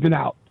since he's been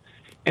out.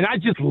 And I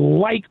just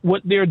like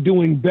what they're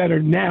doing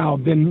better now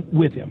than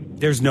with him.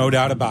 There's no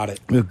doubt about it.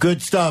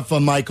 Good stuff,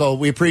 Michael.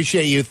 We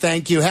appreciate you.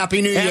 Thank you.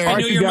 Happy New Year.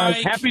 Happy New Year, guys.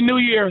 Mike. Happy New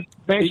Year.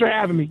 Thanks for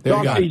having me. There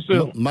Talk to you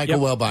soon. Michael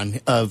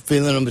WIlbon,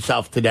 feeling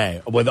himself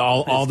today with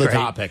all the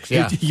topics.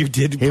 Yeah, you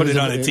did put it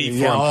on a tee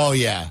for him. Oh,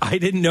 yeah. I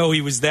didn't know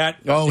he was that.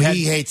 Oh,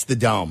 he hates the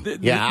dome.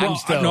 Yeah,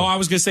 no, I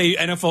was going to say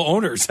NFL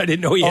owners. I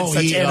didn't know he had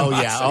such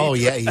animosity. Oh,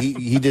 yeah.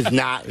 He does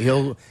not.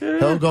 He'll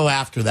go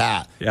after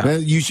that. Yeah.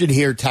 You should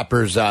hear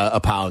Tepper's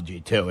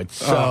apology, too. It's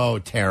so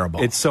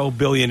terrible. It's so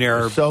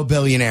billionaire. So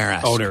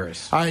billionaire-esque.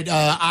 Onerous. All right,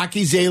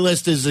 Aki's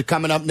A-List is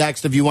coming up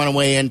next. If you want to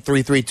weigh in,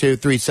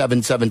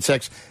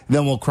 332-3776.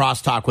 Then we'll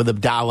crosstalk with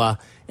Abdallah.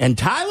 And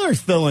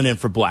Tyler's filling in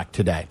for Black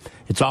today.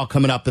 It's all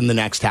coming up in the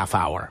next half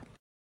hour.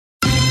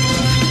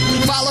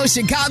 Follow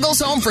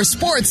Chicago's Home for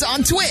Sports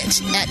on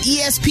Twitch at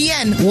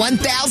ESPN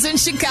 1000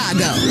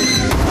 Chicago.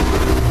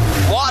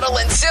 Waddle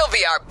and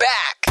Sylvie are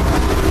back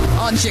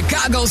on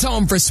Chicago's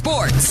Home for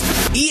Sports,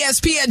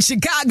 ESPN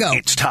Chicago.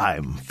 It's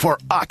time for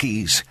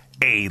Aki's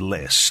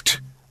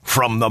A-List.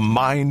 From the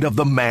mind of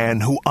the man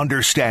who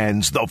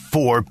understands the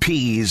 4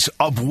 Ps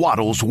of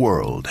Waddle's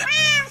world.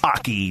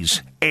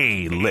 Aki's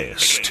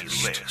A-List.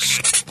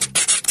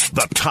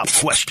 The top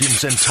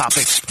questions and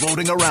topics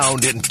floating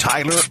around in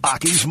Tyler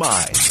Aki's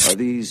mind. Are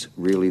these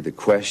really the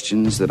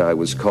questions that I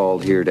was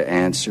called here to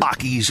answer?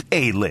 Aki's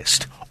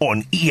A-List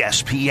on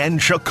ESPN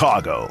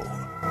Chicago.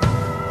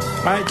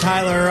 All right,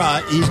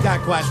 Tyler, he's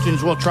got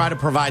questions. We'll try to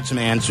provide some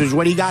answers.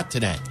 What do you got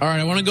today? All right,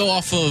 I want to go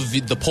off of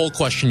the poll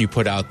question you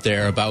put out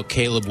there about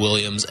Caleb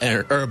Williams,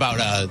 or about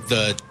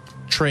the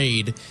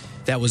trade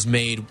that was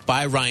made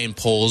by Ryan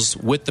Poles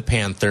with the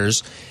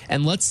Panthers.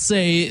 And let's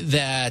say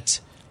that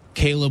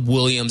Caleb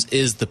Williams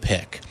is the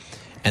pick.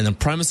 And the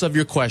premise of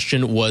your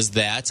question was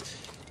that,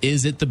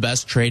 is it the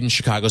best trade in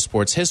Chicago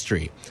sports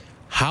history?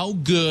 How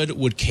good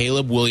would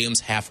Caleb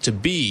Williams have to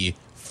be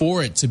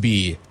for it to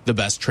be the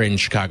best trade in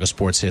Chicago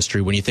sports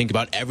history when you think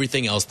about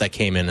everything else that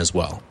came in as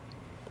well?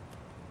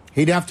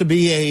 He'd have to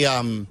be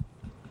a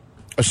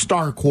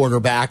star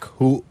quarterback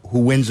who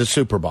wins a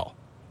Super Bowl.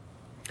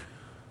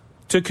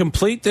 To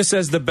complete this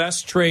as the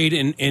best trade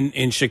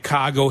in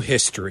Chicago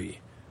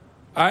history,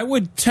 I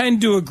would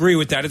tend to agree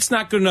with that. It's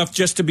not good enough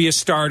just to be a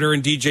starter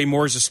and DJ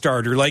Moore's a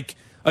starter. Like,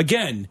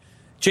 again,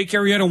 Jake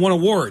Arrieta won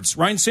awards.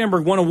 Ryan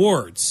Sandberg won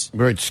awards.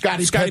 Right.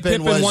 Scottie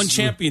Pippen won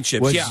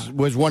championships.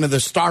 Was one of the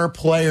star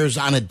players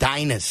on a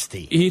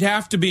dynasty. He'd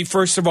have to be,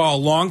 first of all, a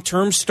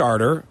long-term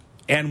starter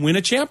and win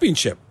a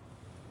championship.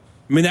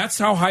 I mean, that's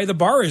how high the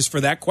bar is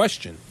for that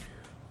question.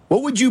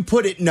 What would you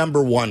put at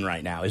number one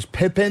right now? Is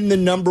Pippen the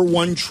number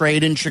one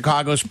trade in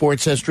Chicago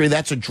sports history?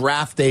 That's a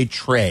draft day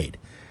trade.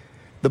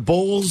 The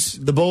Bulls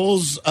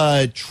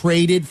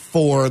traded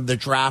for the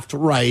draft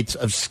rights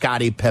of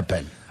Scottie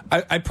Pippen.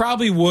 I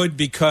probably would,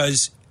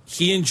 because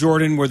he and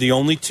Jordan were the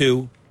only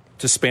two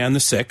to span the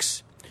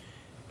six,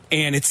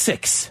 and it's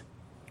six.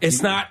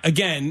 It's not,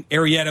 again,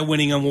 Arrieta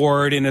winning an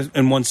award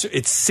and one.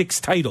 It's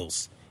 6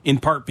 titles, in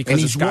part because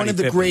and he's of Scottie one of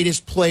the Pippen.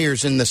 Greatest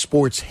players in the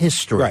sports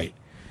history. Right.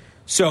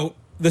 So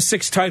the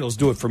 6 titles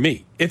do it for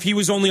me. If he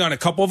was only on a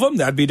couple of them,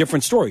 that'd be a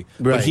different story.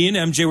 Right. But he and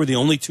MJ were the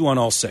only two on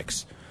all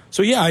 6.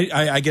 So, yeah,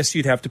 I guess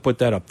you'd have to put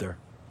that up there.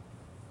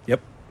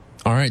 Yep.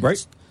 All right.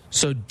 Right.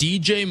 So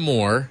DJ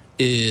Moore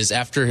is,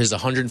 after his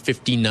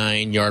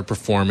 159-yard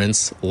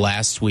performance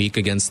last week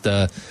against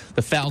the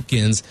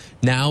Falcons,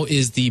 now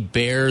is the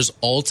Bears'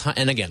 all-time,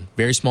 and again,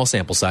 very small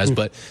sample size,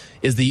 but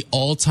is the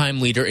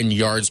all-time leader in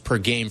yards per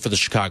game for the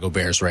Chicago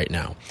Bears right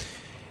now.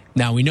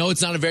 Now, we know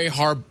it's not a very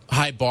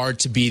high bar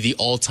to be the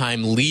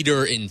all-time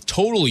leader in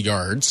total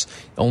yards.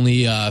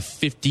 Only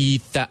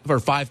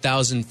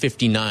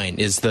 5,059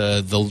 is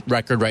the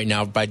record right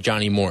now by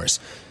Johnny Morris.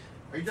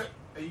 Are you talking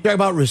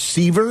about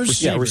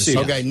receivers? Yeah,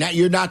 receivers. Okay, now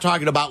you're not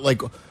talking about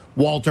like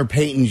Walter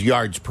Payton's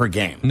yards per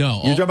game. No,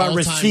 you're talking about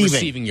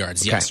receiving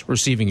yards. Okay. Yes,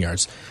 receiving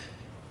yards.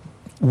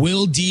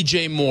 Will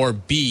DJ Moore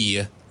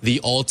be the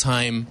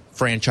all-time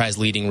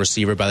franchise-leading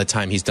receiver by the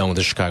time he's done with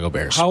the Chicago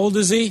Bears? How old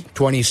is he?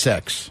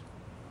 26.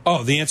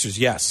 Oh, the answer is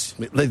yes.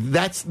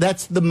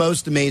 That's the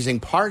most amazing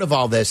part of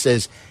all this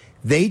is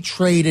they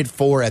traded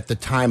for, at the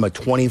time, a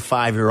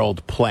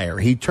 25-year-old player.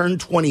 He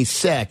turned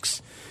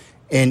 26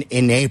 in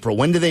April.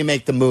 When did they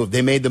make the move?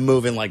 They made the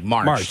move in like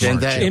March. Didn't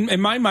they?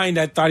 In my mind,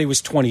 I thought he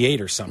was 28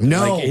 or something.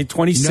 No. Like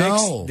 26?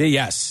 No.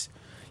 Yes.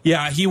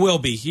 Yeah, he will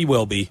be. He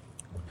will be.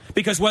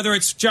 Because whether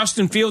it's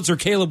Justin Fields or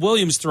Caleb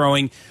Williams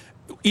throwing,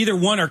 either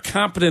one are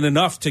competent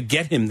enough to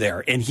get him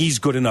there, and he's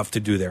good enough to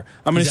do there.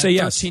 I'm going to say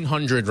yes.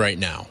 1,300 right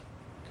now.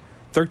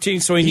 13,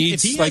 so he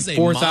needs if he like has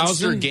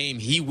 4,000 game.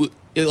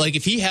 Like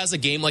if he has a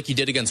game like he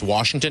did against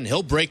Washington,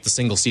 he'll break the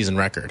single season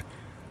record.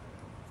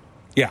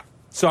 Yeah,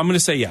 so I'm going to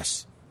say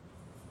yes.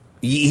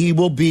 He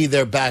will be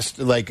their best.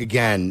 Like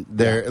again,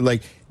 they're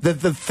like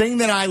the thing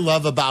that I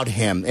love about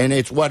him, and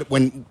it's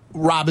when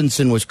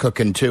Robinson was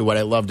cooking too. What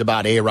I loved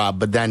about A-Rob,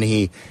 but then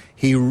he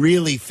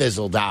really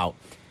fizzled out.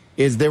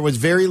 Is there was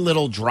very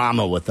little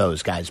drama with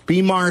those guys.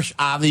 B. Marsh,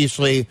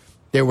 obviously,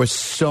 there was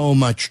so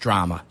much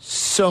drama,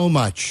 so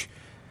much.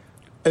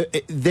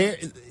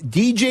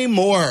 DJ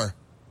Moore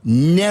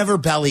never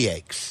belly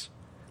aches.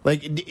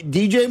 Like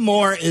DJ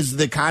Moore is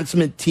the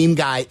consummate team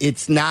guy.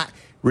 It's not.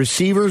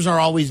 Receivers are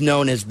always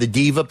known as the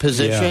diva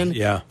position.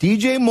 Yeah.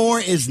 DJ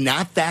Moore is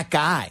not that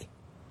guy.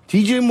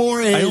 DJ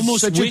Moore is. I almost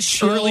such wish a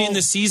chill, early in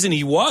the season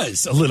he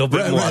was a little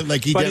bit more. Right,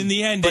 like but did, in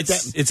the end,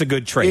 it's a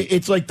good trade.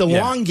 It's like the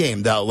long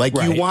game, though. Like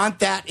you want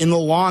that in the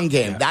long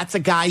game. Yeah. That's a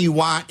guy you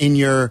want in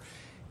your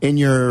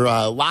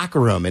locker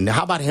room. And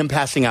how about him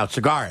passing out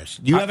cigars?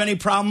 Do you have any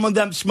problem with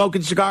them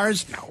smoking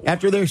cigars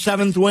after their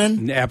 7th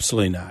win?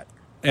 Absolutely not.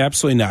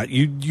 Absolutely not.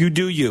 You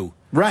do you.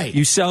 Right.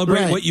 You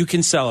celebrate what you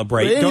can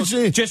celebrate.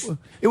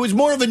 It was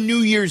more of a New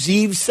Year's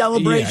Eve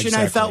celebration,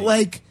 exactly. I felt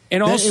like.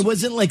 And also, it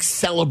wasn't like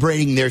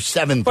celebrating their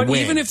 7th win. But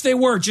even if they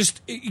were,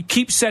 just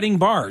keep setting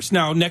bars.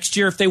 Now, next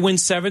year, if they win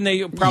 7,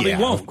 they probably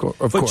won't.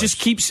 Of course. Just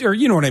keep, or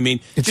you know what I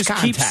mean? It's just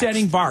context. keep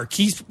setting bar.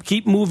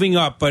 Keep moving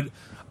up. But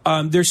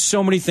there's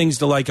so many things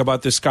to like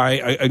about this guy,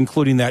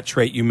 including that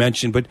trait you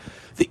mentioned. But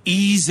the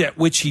ease at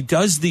which he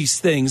does these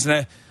things.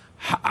 And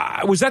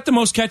was that the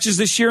most catches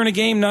this year in a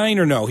game, 9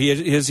 or no?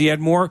 Has he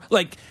had more?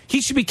 Like, he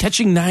should be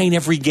catching 9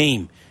 every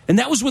game. And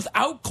that was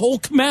without Cole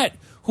Kmet,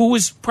 who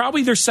was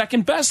probably their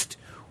second best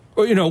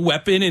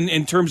weapon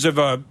in terms of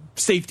a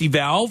safety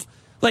valve.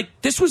 Like,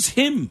 this was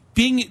him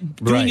doing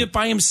it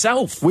by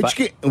himself. Go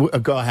ahead. I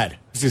was going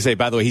to say,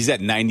 by the way, he's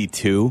at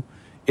 92.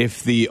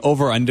 If the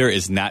over-under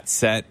is not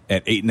set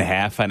at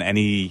 8.5 on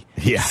any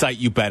site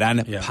you bet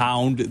on,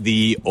 pound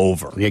the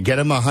over. Yeah, get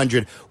him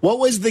 100. What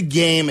was the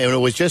game? And it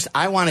was just,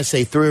 I want to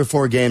say 3 or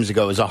 4 games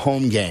ago, it was a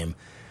home game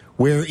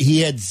where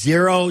he had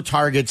 0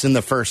 targets in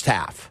the first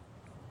half.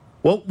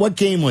 What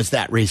game was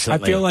that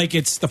recently? I feel like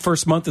it's the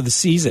first month of the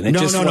season.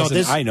 No.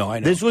 I know.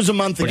 This was a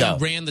month ago.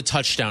 But he ran the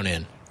touchdown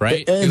in.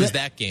 right? It was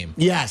that game.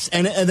 Yes,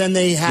 and then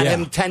they had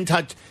him 10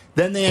 touch.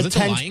 Then they had was it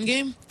 10, the Lion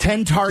game?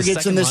 10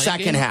 targets in the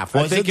second half.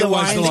 I think it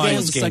was the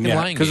Lions game,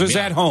 because it was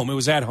at home. It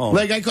was at home.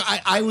 Like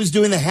I was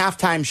doing the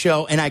halftime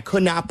show, and I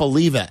could not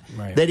believe it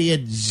that he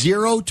had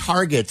 0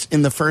 targets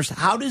in the first.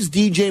 How does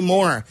DJ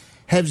Moore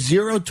have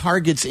 0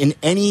 targets in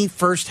any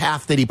first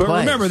half that he plays? But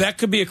remember, that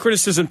could be a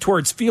criticism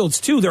towards Fields,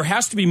 too. There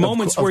has to be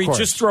moments where he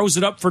just throws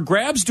it up for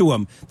grabs to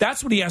him.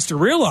 That's what he has to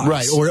realize.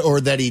 Right,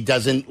 or that he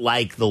doesn't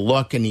like the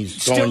look and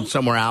he's going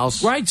somewhere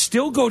else. Right,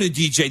 still go to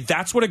DJ.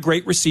 That's what a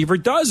great receiver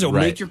does. It'll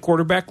make your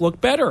quarterback look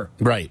better.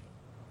 Right.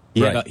 He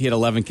had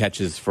 11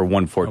 catches for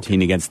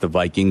 114 against the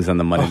Vikings on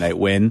the Monday night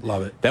win.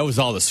 Love it. That was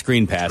all the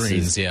screen passes.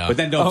 Screens, yeah. But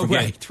then don't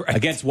forget,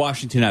 against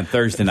Washington on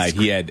Thursday night,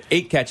 he had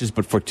 8 catches,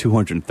 but for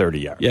 230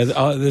 yards. Yeah,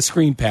 the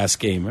screen pass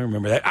game. I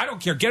remember that. I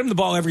don't care. Get him the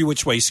ball every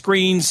which way.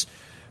 Screens,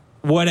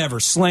 whatever,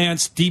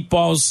 slants, deep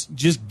balls.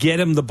 Just get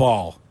him the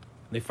ball.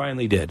 They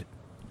finally did.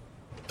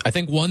 I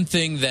think one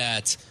thing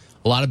that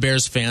a lot of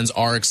Bears fans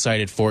are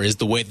excited for is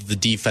the way that the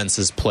defense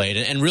has played.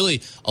 And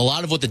really, a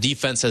lot of what the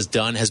defense has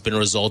done has been a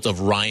result of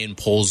Ryan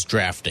Poles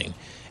drafting.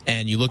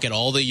 And you look at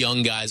all the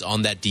young guys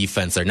on that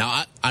defense there.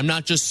 Now, I'm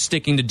not just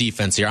sticking to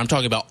defense here. I'm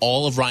talking about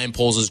all of Ryan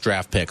Poles'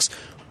 draft picks.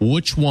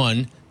 Which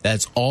one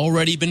that's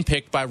already been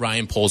picked by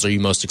Ryan Poles are you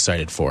most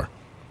excited for?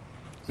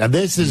 Now,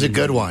 this is a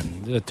good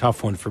one. This is a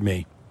tough one for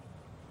me.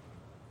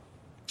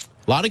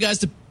 A lot of guys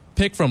to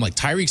pick from, like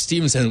Tyreek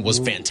Stevenson was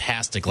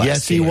fantastic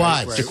last year. game.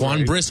 Yes, he was.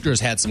 Jaquan Brisker's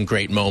had some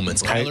great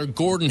moments. Kyler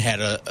Gordon had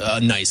a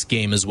nice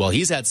game as well.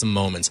 He's had some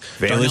moments.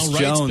 Bayless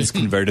Jones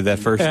converted that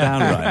first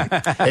down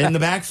run. In the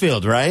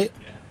backfield, right?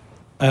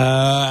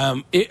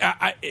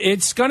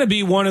 It's going to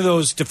be one of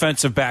those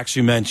defensive backs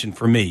you mentioned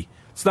for me.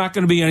 It's not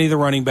going to be any of the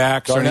running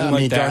backs or anything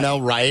like that.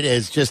 Darnell Wright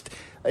is just...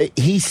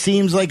 He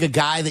seems like a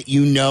guy that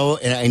you know,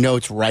 and I know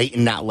it's right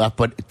and not left,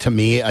 but to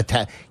me,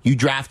 you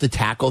draft a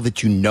tackle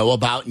that you know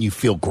about and you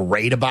feel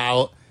great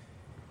about.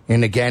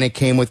 And again, it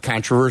came with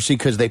controversy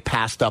because they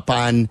passed up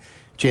on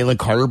Jalen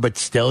Carter, but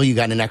still, you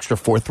got an extra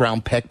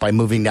 4th-round pick by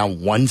moving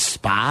down one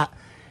spot.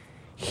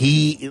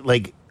 Sexy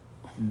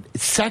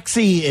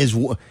is...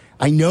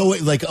 I know,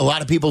 like, a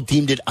lot of people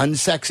deemed it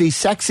unsexy.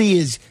 Sexy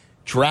is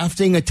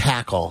drafting a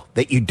tackle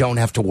that you don't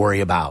have to worry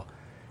about.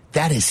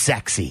 That is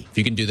sexy. If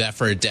you can do that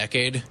for a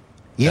decade,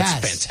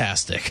 that's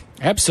fantastic.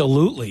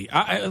 Absolutely.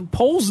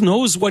 Poles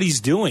knows what he's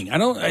doing.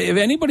 If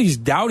anybody's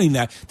doubting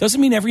that,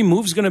 doesn't mean every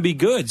move's going to be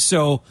good.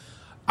 So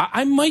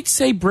I might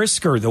say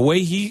Brisker, the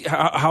way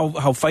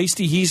how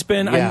feisty he's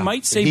been. Yeah. I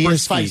might say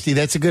Brisker. He is feisty.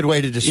 That's a good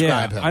way to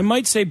describe him. I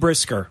might say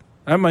Brisker.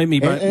 That might be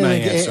my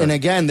answer. And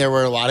again, there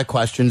were a lot of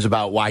questions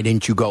about why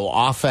didn't you go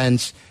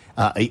offense,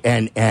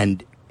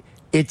 and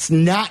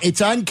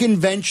it's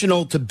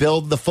unconventional to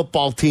build the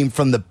football team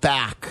from the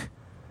back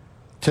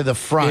to the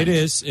front. It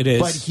is.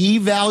 But he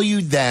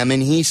valued them,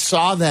 and he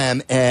saw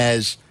them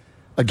as,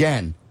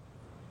 again,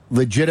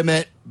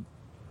 legitimate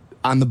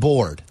on the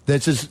board.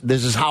 This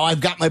is how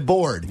I've got my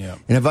board. Yeah.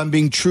 And if I'm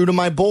being true to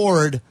my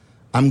board,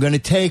 I'm going to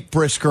take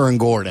Brisker and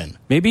Gordon.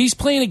 Maybe he's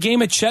playing a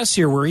game of chess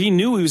here where he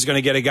knew he was going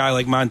to get a guy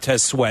like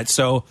Montez Sweat.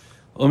 So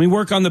let me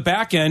work on the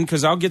back end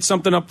because I'll get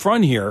something up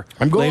front here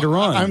later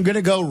on. I'm going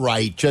to go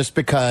right just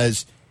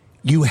because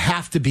you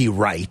have to be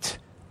right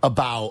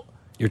about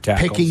your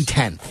tackles. Picking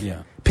 10th.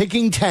 Yeah.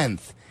 Picking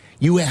 10th.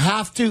 You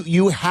have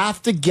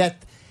to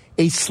get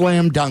a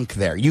slam dunk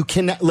there. You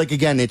cannot, like,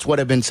 again, it's what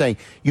I've been saying.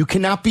 You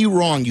cannot be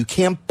wrong. You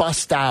can't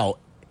bust out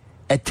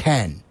at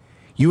 10.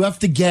 You have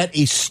to get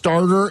a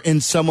starter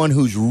and someone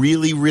who's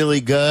really, really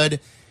good.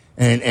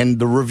 And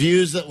the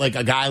reviews that, like,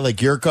 a guy like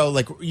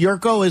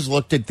Yurko has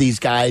looked at these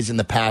guys in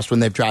the past when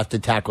they've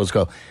drafted tackles,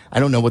 go, I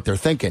don't know what they're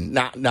thinking.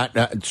 Not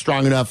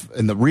strong enough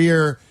in the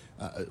rear,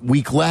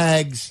 weak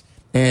legs.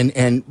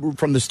 And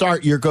from the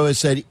start, Yurko has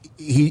said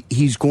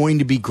he's going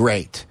to be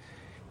great.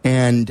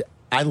 And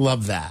I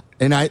love that.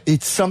 And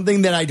it's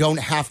something that I don't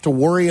have to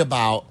worry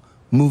about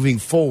moving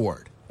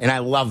forward. And I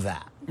love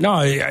that.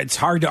 No, it's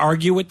hard to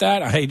argue with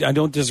that. I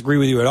don't disagree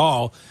with you at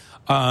all.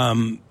 I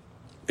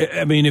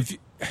mean, if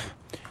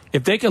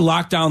they can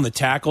lock down the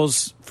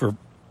tackles for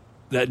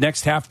the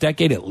next half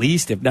decade at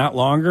least, if not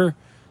longer,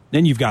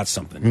 then you've got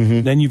something.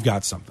 Mm-hmm. Then you've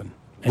got something.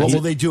 And what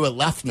will they do at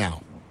left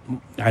now?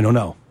 I don't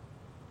know.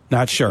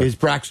 Not sure. Is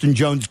Braxton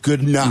Jones good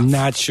enough?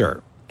 Not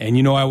sure. And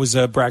you know I was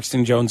a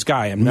Braxton Jones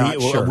guy. I'm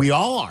not sure. We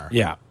all are.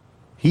 Yeah.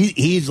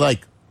 He's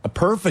like a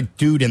perfect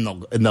dude in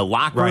the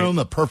locker room,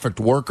 a perfect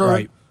worker.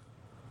 Right.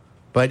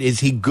 But is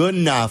he good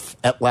enough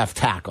at left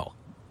tackle?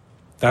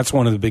 That's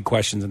one of the big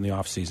questions in the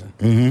offseason.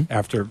 Mm-hmm.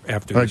 After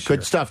this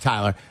good stuff,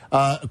 Tyler.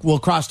 We'll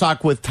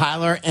crosstalk with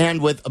Tyler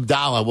and with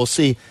Abdallah. We'll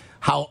see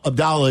how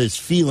Abdallah is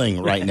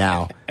feeling right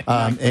now.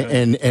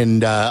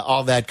 And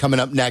all that coming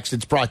up next.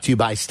 It's brought to you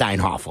by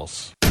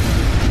Steinhoffels.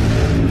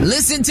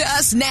 Listen to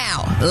us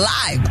now,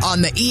 live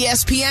on the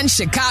ESPN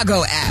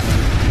Chicago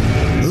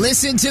app.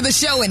 Listen to the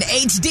show in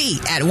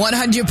HD at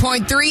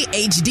 100.3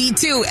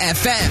 HD2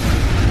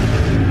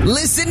 FM.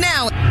 Listen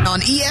now on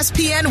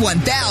ESPN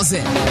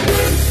 1000.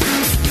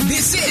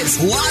 This is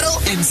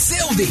Waddle and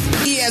Sylvie,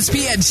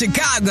 ESPN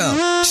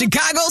Chicago,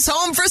 Chicago's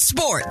home for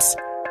sports.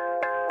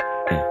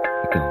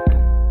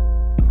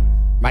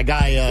 My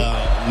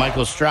guy,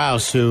 Michael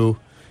Strauss, who,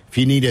 if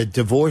you need a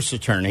divorce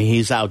attorney,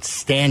 he's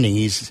outstanding.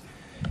 He's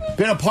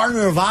been a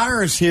partner of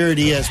ours here at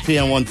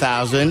ESPN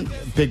 1000,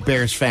 big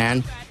Bears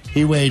fan.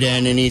 He weighed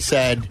in and he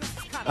said,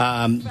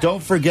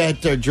 don't forget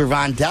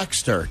Gervon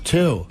Dexter,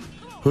 too,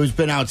 who's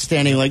been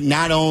outstanding. Like,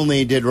 not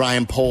only did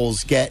Ryan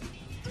Poles get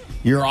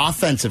your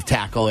offensive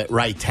tackle at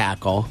right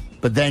tackle,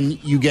 but then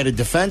you get a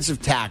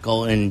defensive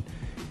tackle in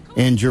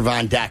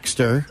Gervon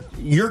Dexter.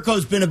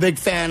 Yurko's been a big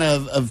fan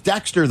of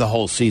Dexter the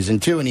whole season,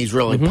 too, and he's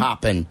really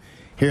popping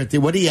here at the...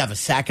 What do you have, a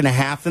sack and a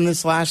half in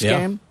this last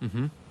game?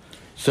 Mm-hmm.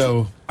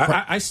 So...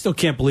 I still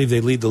can't believe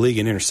they lead the league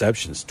in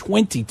interceptions.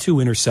 22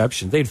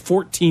 interceptions. They had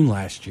 14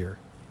 last year.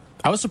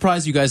 I was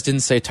surprised you guys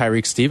didn't say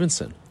Tyreek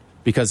Stevenson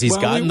because he's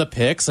gotten the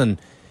picks and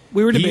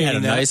we were debating he had a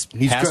nice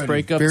pass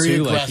breakup very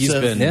too.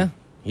 aggressive.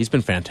 He's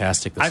been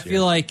fantastic this year. I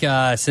feel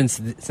like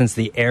since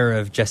the era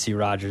of Jesse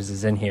Rogers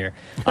is in here,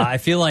 I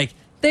feel like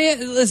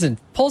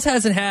Poles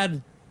hasn't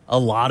had a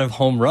lot of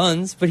home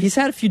runs, but he's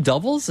had a few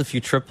doubles, a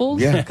few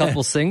triples, a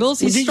couple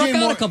singles. He's struck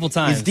out a couple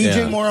times. Is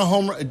DJ Moore a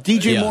home run?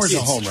 DJ Moore's a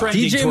home run.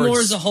 DJ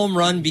Moore's a home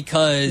run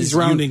because he's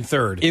rounding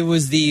third. It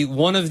was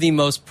one of the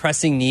most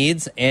pressing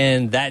needs,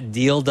 and that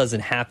deal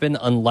doesn't happen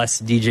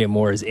unless DJ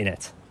Moore is in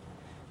it,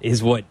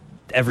 is what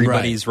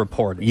everybody's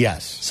reported.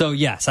 Yes. So,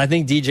 yes, I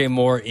think DJ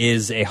Moore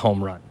is a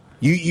home run.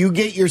 You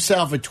get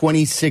yourself a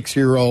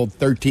 26-year-old,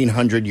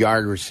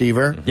 1,300-yard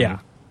receiver. Yeah.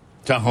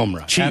 It's a home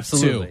run. Cheap,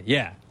 absolutely. Too.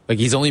 Yeah. Like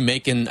he's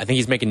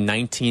making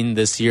 19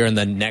 this year, and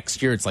then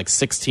next year it's like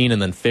 16 and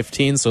then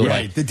 15. So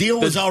like the deal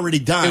was already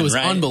done. It was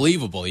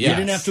unbelievable. Yeah, you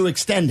didn't have to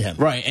extend him.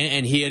 Right,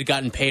 and he had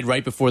gotten paid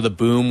right before the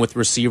boom with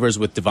receivers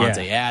with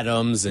Devontae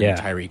Adams and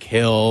Tyreek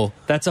Hill.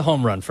 That's a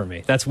home run for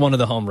me. That's one of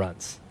the home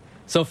runs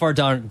so far.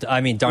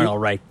 Darnell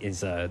Wright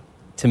is to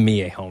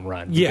me a home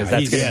run. Yeah,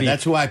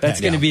 that's who I picked.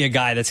 That's going to be a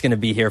guy that's going to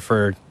be here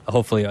for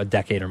hopefully a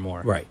decade or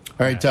more. Right.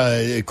 All right.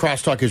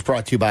 Crosstalk is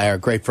brought to you by our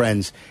great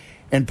friends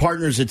and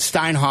partners at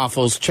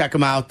Steinhoffel's. Check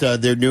them out.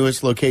 Their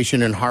newest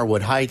location in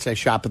Harwood Heights. I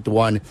shop at the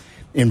one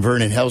in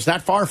Vernon Hills,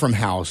 not far from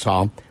House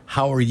Hall.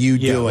 How are you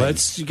doing?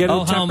 Let's get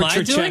a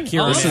temperature check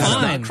here. This is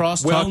fine. not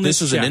crosstalk.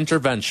 This is an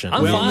intervention.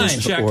 I'm fine.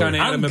 Check on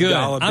Adam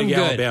Abdallah, big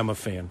Alabama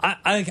fan.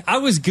 I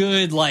was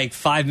good like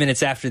 5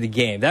 minutes after the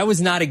game. That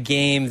was not a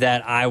game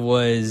that I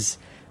was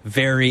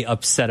very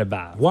upset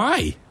about.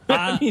 Why?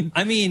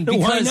 I mean,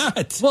 because, why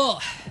not?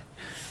 Well,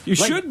 you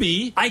should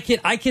be. I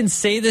can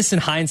say this in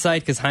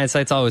hindsight because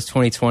hindsight's always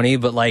 20/20.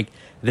 But like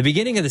the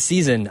beginning of the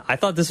season, I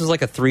thought this was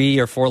like a 3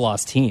 or 4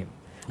 loss team.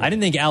 I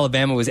didn't think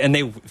Alabama was, and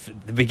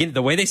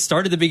the way they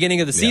started the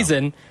beginning of the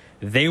season,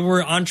 they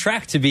were on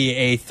track to be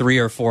a 3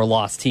 or 4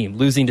 loss team,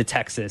 losing to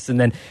Texas, and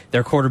then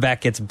their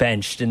quarterback gets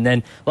benched, and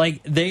then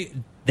like they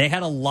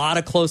had a lot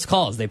of close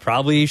calls. They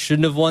probably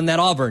shouldn't have won that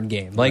Auburn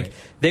game. Like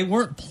they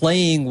weren't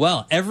playing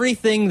well.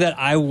 Everything that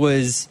I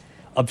was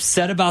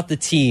upset about the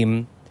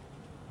team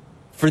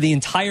for the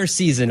entire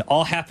season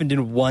all happened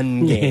in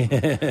one game.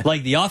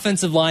 Like the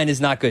offensive line is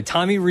not good.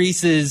 Tommy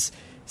Rees's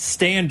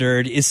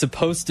standard is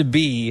supposed to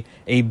be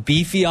a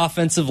beefy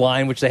offensive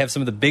line, which they have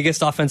some of the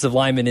biggest offensive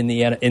linemen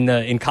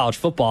in college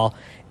football,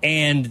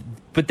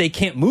 but they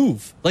can't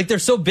move. Like they're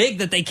so big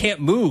that they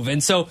can't move,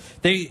 and so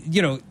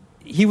Jalen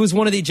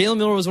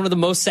Miller was one of the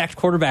most sacked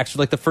quarterbacks for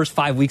like the first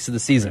 5 weeks of the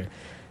season.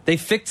 They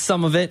fixed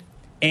some of it.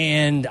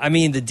 And, I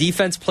mean, the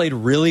defense played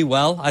really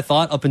well, I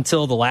thought, up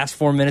until the last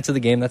 4 minutes of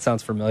the game. That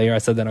sounds familiar. I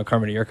said that on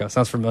Carmen Yurko.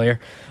 Sounds familiar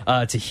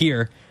to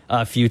hear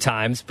a few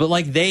times. But,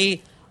 like,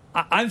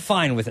 I'm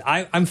fine with it.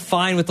 I'm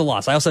fine with the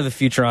loss. I also have a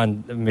future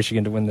on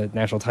Michigan to win the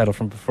national title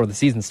from before the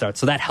season starts.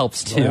 So that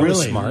helps, too. Oh,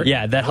 really? Smart.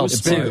 Yeah, that helps,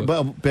 too.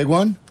 Big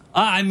one?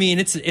 I mean,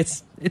 it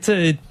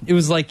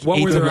was like what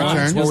 8 were to their 1.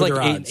 odds? It was like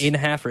their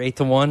 8.5 or 8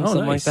 to 1,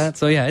 something like that.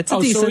 So, yeah, it's a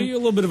decent. So a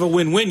little bit of a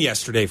win-win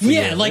yesterday for you.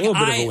 Yeah, like, a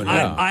little bit of a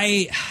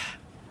win-win.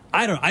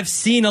 I don't know. I've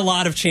seen a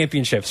lot of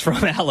championships from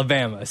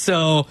Alabama,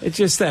 so it's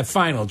just that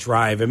final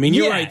drive. I mean,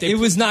 you're right. It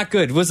was not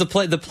good. It was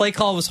the play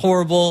call was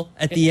horrible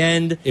at the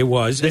end. It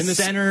was the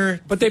center,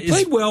 but they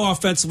played well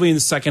offensively in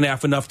the second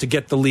half enough to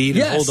get the lead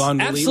and hold on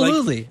to the lead.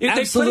 Absolutely,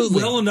 They played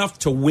well enough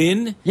to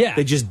win. Yeah,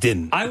 they just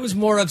didn't. I was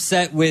more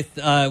upset with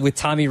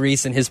Tommy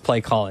Rees and his play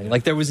calling.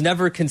 Like there was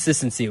never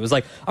consistency. It was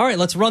like, all right,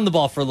 let's run the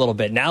ball for a little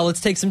bit. Now let's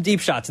take some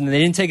deep shots, and they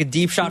didn't take a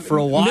deep shot for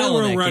a while.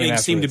 Miller running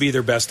seemed to be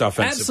their best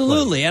offensive.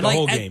 Absolutely, play, and the like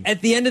whole game.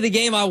 At the end of the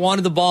game, I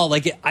wanted the ball.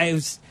 Like I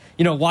was,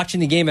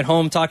 watching the game at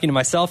home, talking to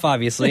myself,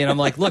 obviously, and I'm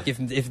like, look,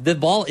 if the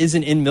ball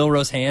isn't in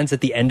Milroe's hands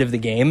at the end of the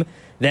game,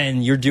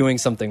 then you're doing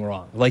something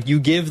wrong. Like, you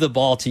give the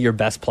ball to your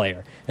best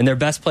player, and their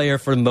best player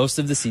for most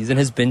of the season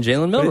has been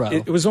Jalen Milroe.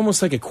 It was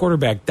almost like a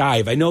quarterback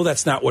dive. I know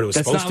that's not what it was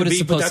supposed to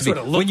be, but that's what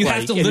it looked like. When you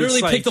have to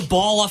literally pick the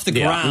ball off the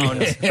ground.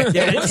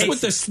 What's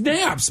with the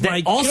snaps?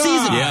 My all God.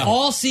 season. Yeah.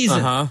 All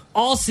season.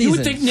 All season. You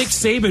would think Nick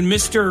Saban,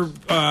 Mr.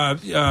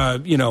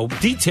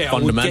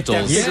 Detail, would get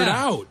that figured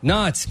out.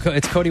 No, it's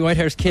Cody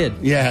Whitehair's kid.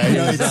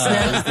 Yeah, He's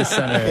the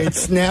center.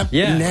 It's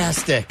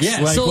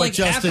snapnastics, like so, what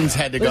Justin's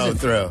had to go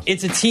through.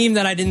 It's a team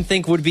that I didn't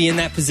think would be in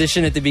that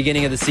position at the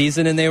beginning of the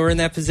season, and they were in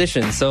that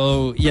position.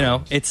 So,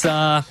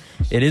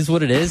 it is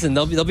what it is, and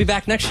they'll be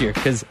back next year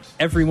because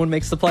everyone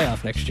makes the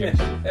playoff next year.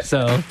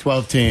 So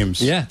 12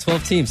 teams. Yeah,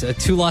 12 teams. A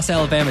 2-loss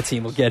Alabama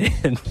team will get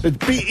in.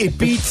 It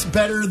beats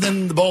better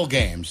than the bowl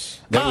games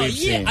that we've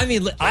seen. I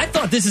mean, I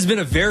thought this has been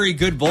a very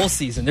good bowl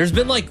season. There's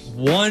been like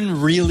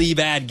one really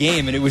bad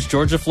game, and it was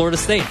Georgia-Florida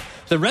State.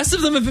 The rest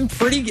of them have been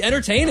pretty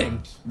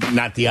entertaining.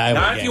 Not the Iowa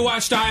Not game. if you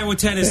watched Iowa,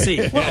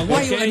 Tennessee.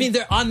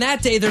 Well, on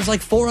that day, there's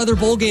like 4 other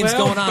bowl games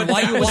going on.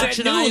 Why are you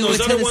watching Iowa, Those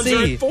Tennessee? other ones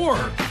are at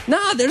 4.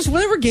 Nah, there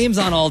were games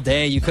on all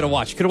day you could have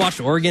watched. You could have watched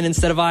Oregon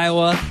instead of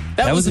Iowa.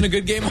 That wasn't a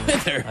good game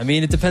either. I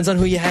mean, it depends on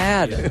who you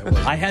had.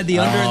 I had the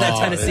under in that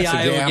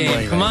Tennessee-Iowa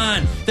game. Come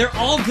on. They're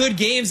all good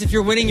games if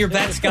you're winning your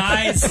bets,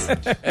 guys.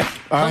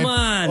 Come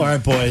on. All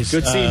right, boys.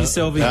 Good seeing you,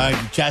 Sylvie.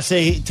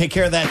 Jesse, take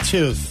care of that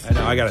tooth. I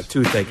know, I got a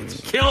toothache. It's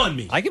killing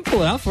me. I can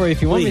pull it out for you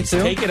if you want me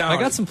to. Take it out. I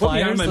got some Put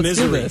me out pliers. of my Let's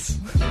do misery. this.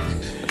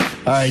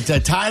 All right,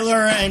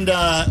 Tyler and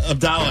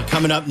Abdallah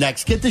coming up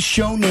next. Get the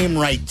show name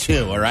right,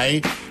 too, all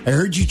right? I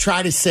heard you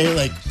try to say,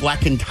 like,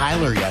 Black and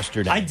Tyler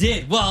yesterday. I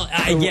did. Well,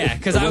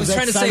 because I was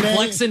trying to Sunday? say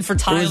Flexin for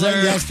Tyler. Or was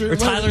that yesterday? Or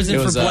Tyler's in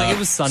for Blake. It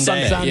was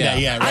Sunday.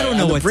 Yeah, right. I don't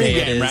know what day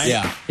it is. Right?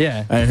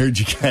 Yeah. I heard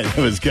you guys.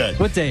 It was good.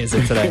 What day is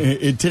it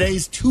today?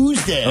 Today's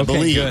Tuesday, I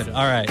believe. Okay, good.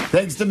 All right.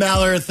 Thanks to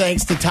Meller.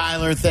 Thanks to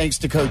Tyler. Thanks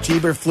to Coach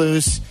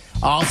Eberflus.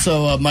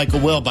 Also,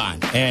 Michael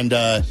Wilbon.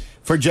 And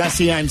for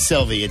Jesse, I'm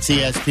Sylvie. It's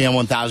ESPN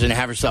 1000.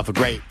 Have yourself a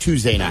great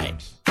Tuesday night.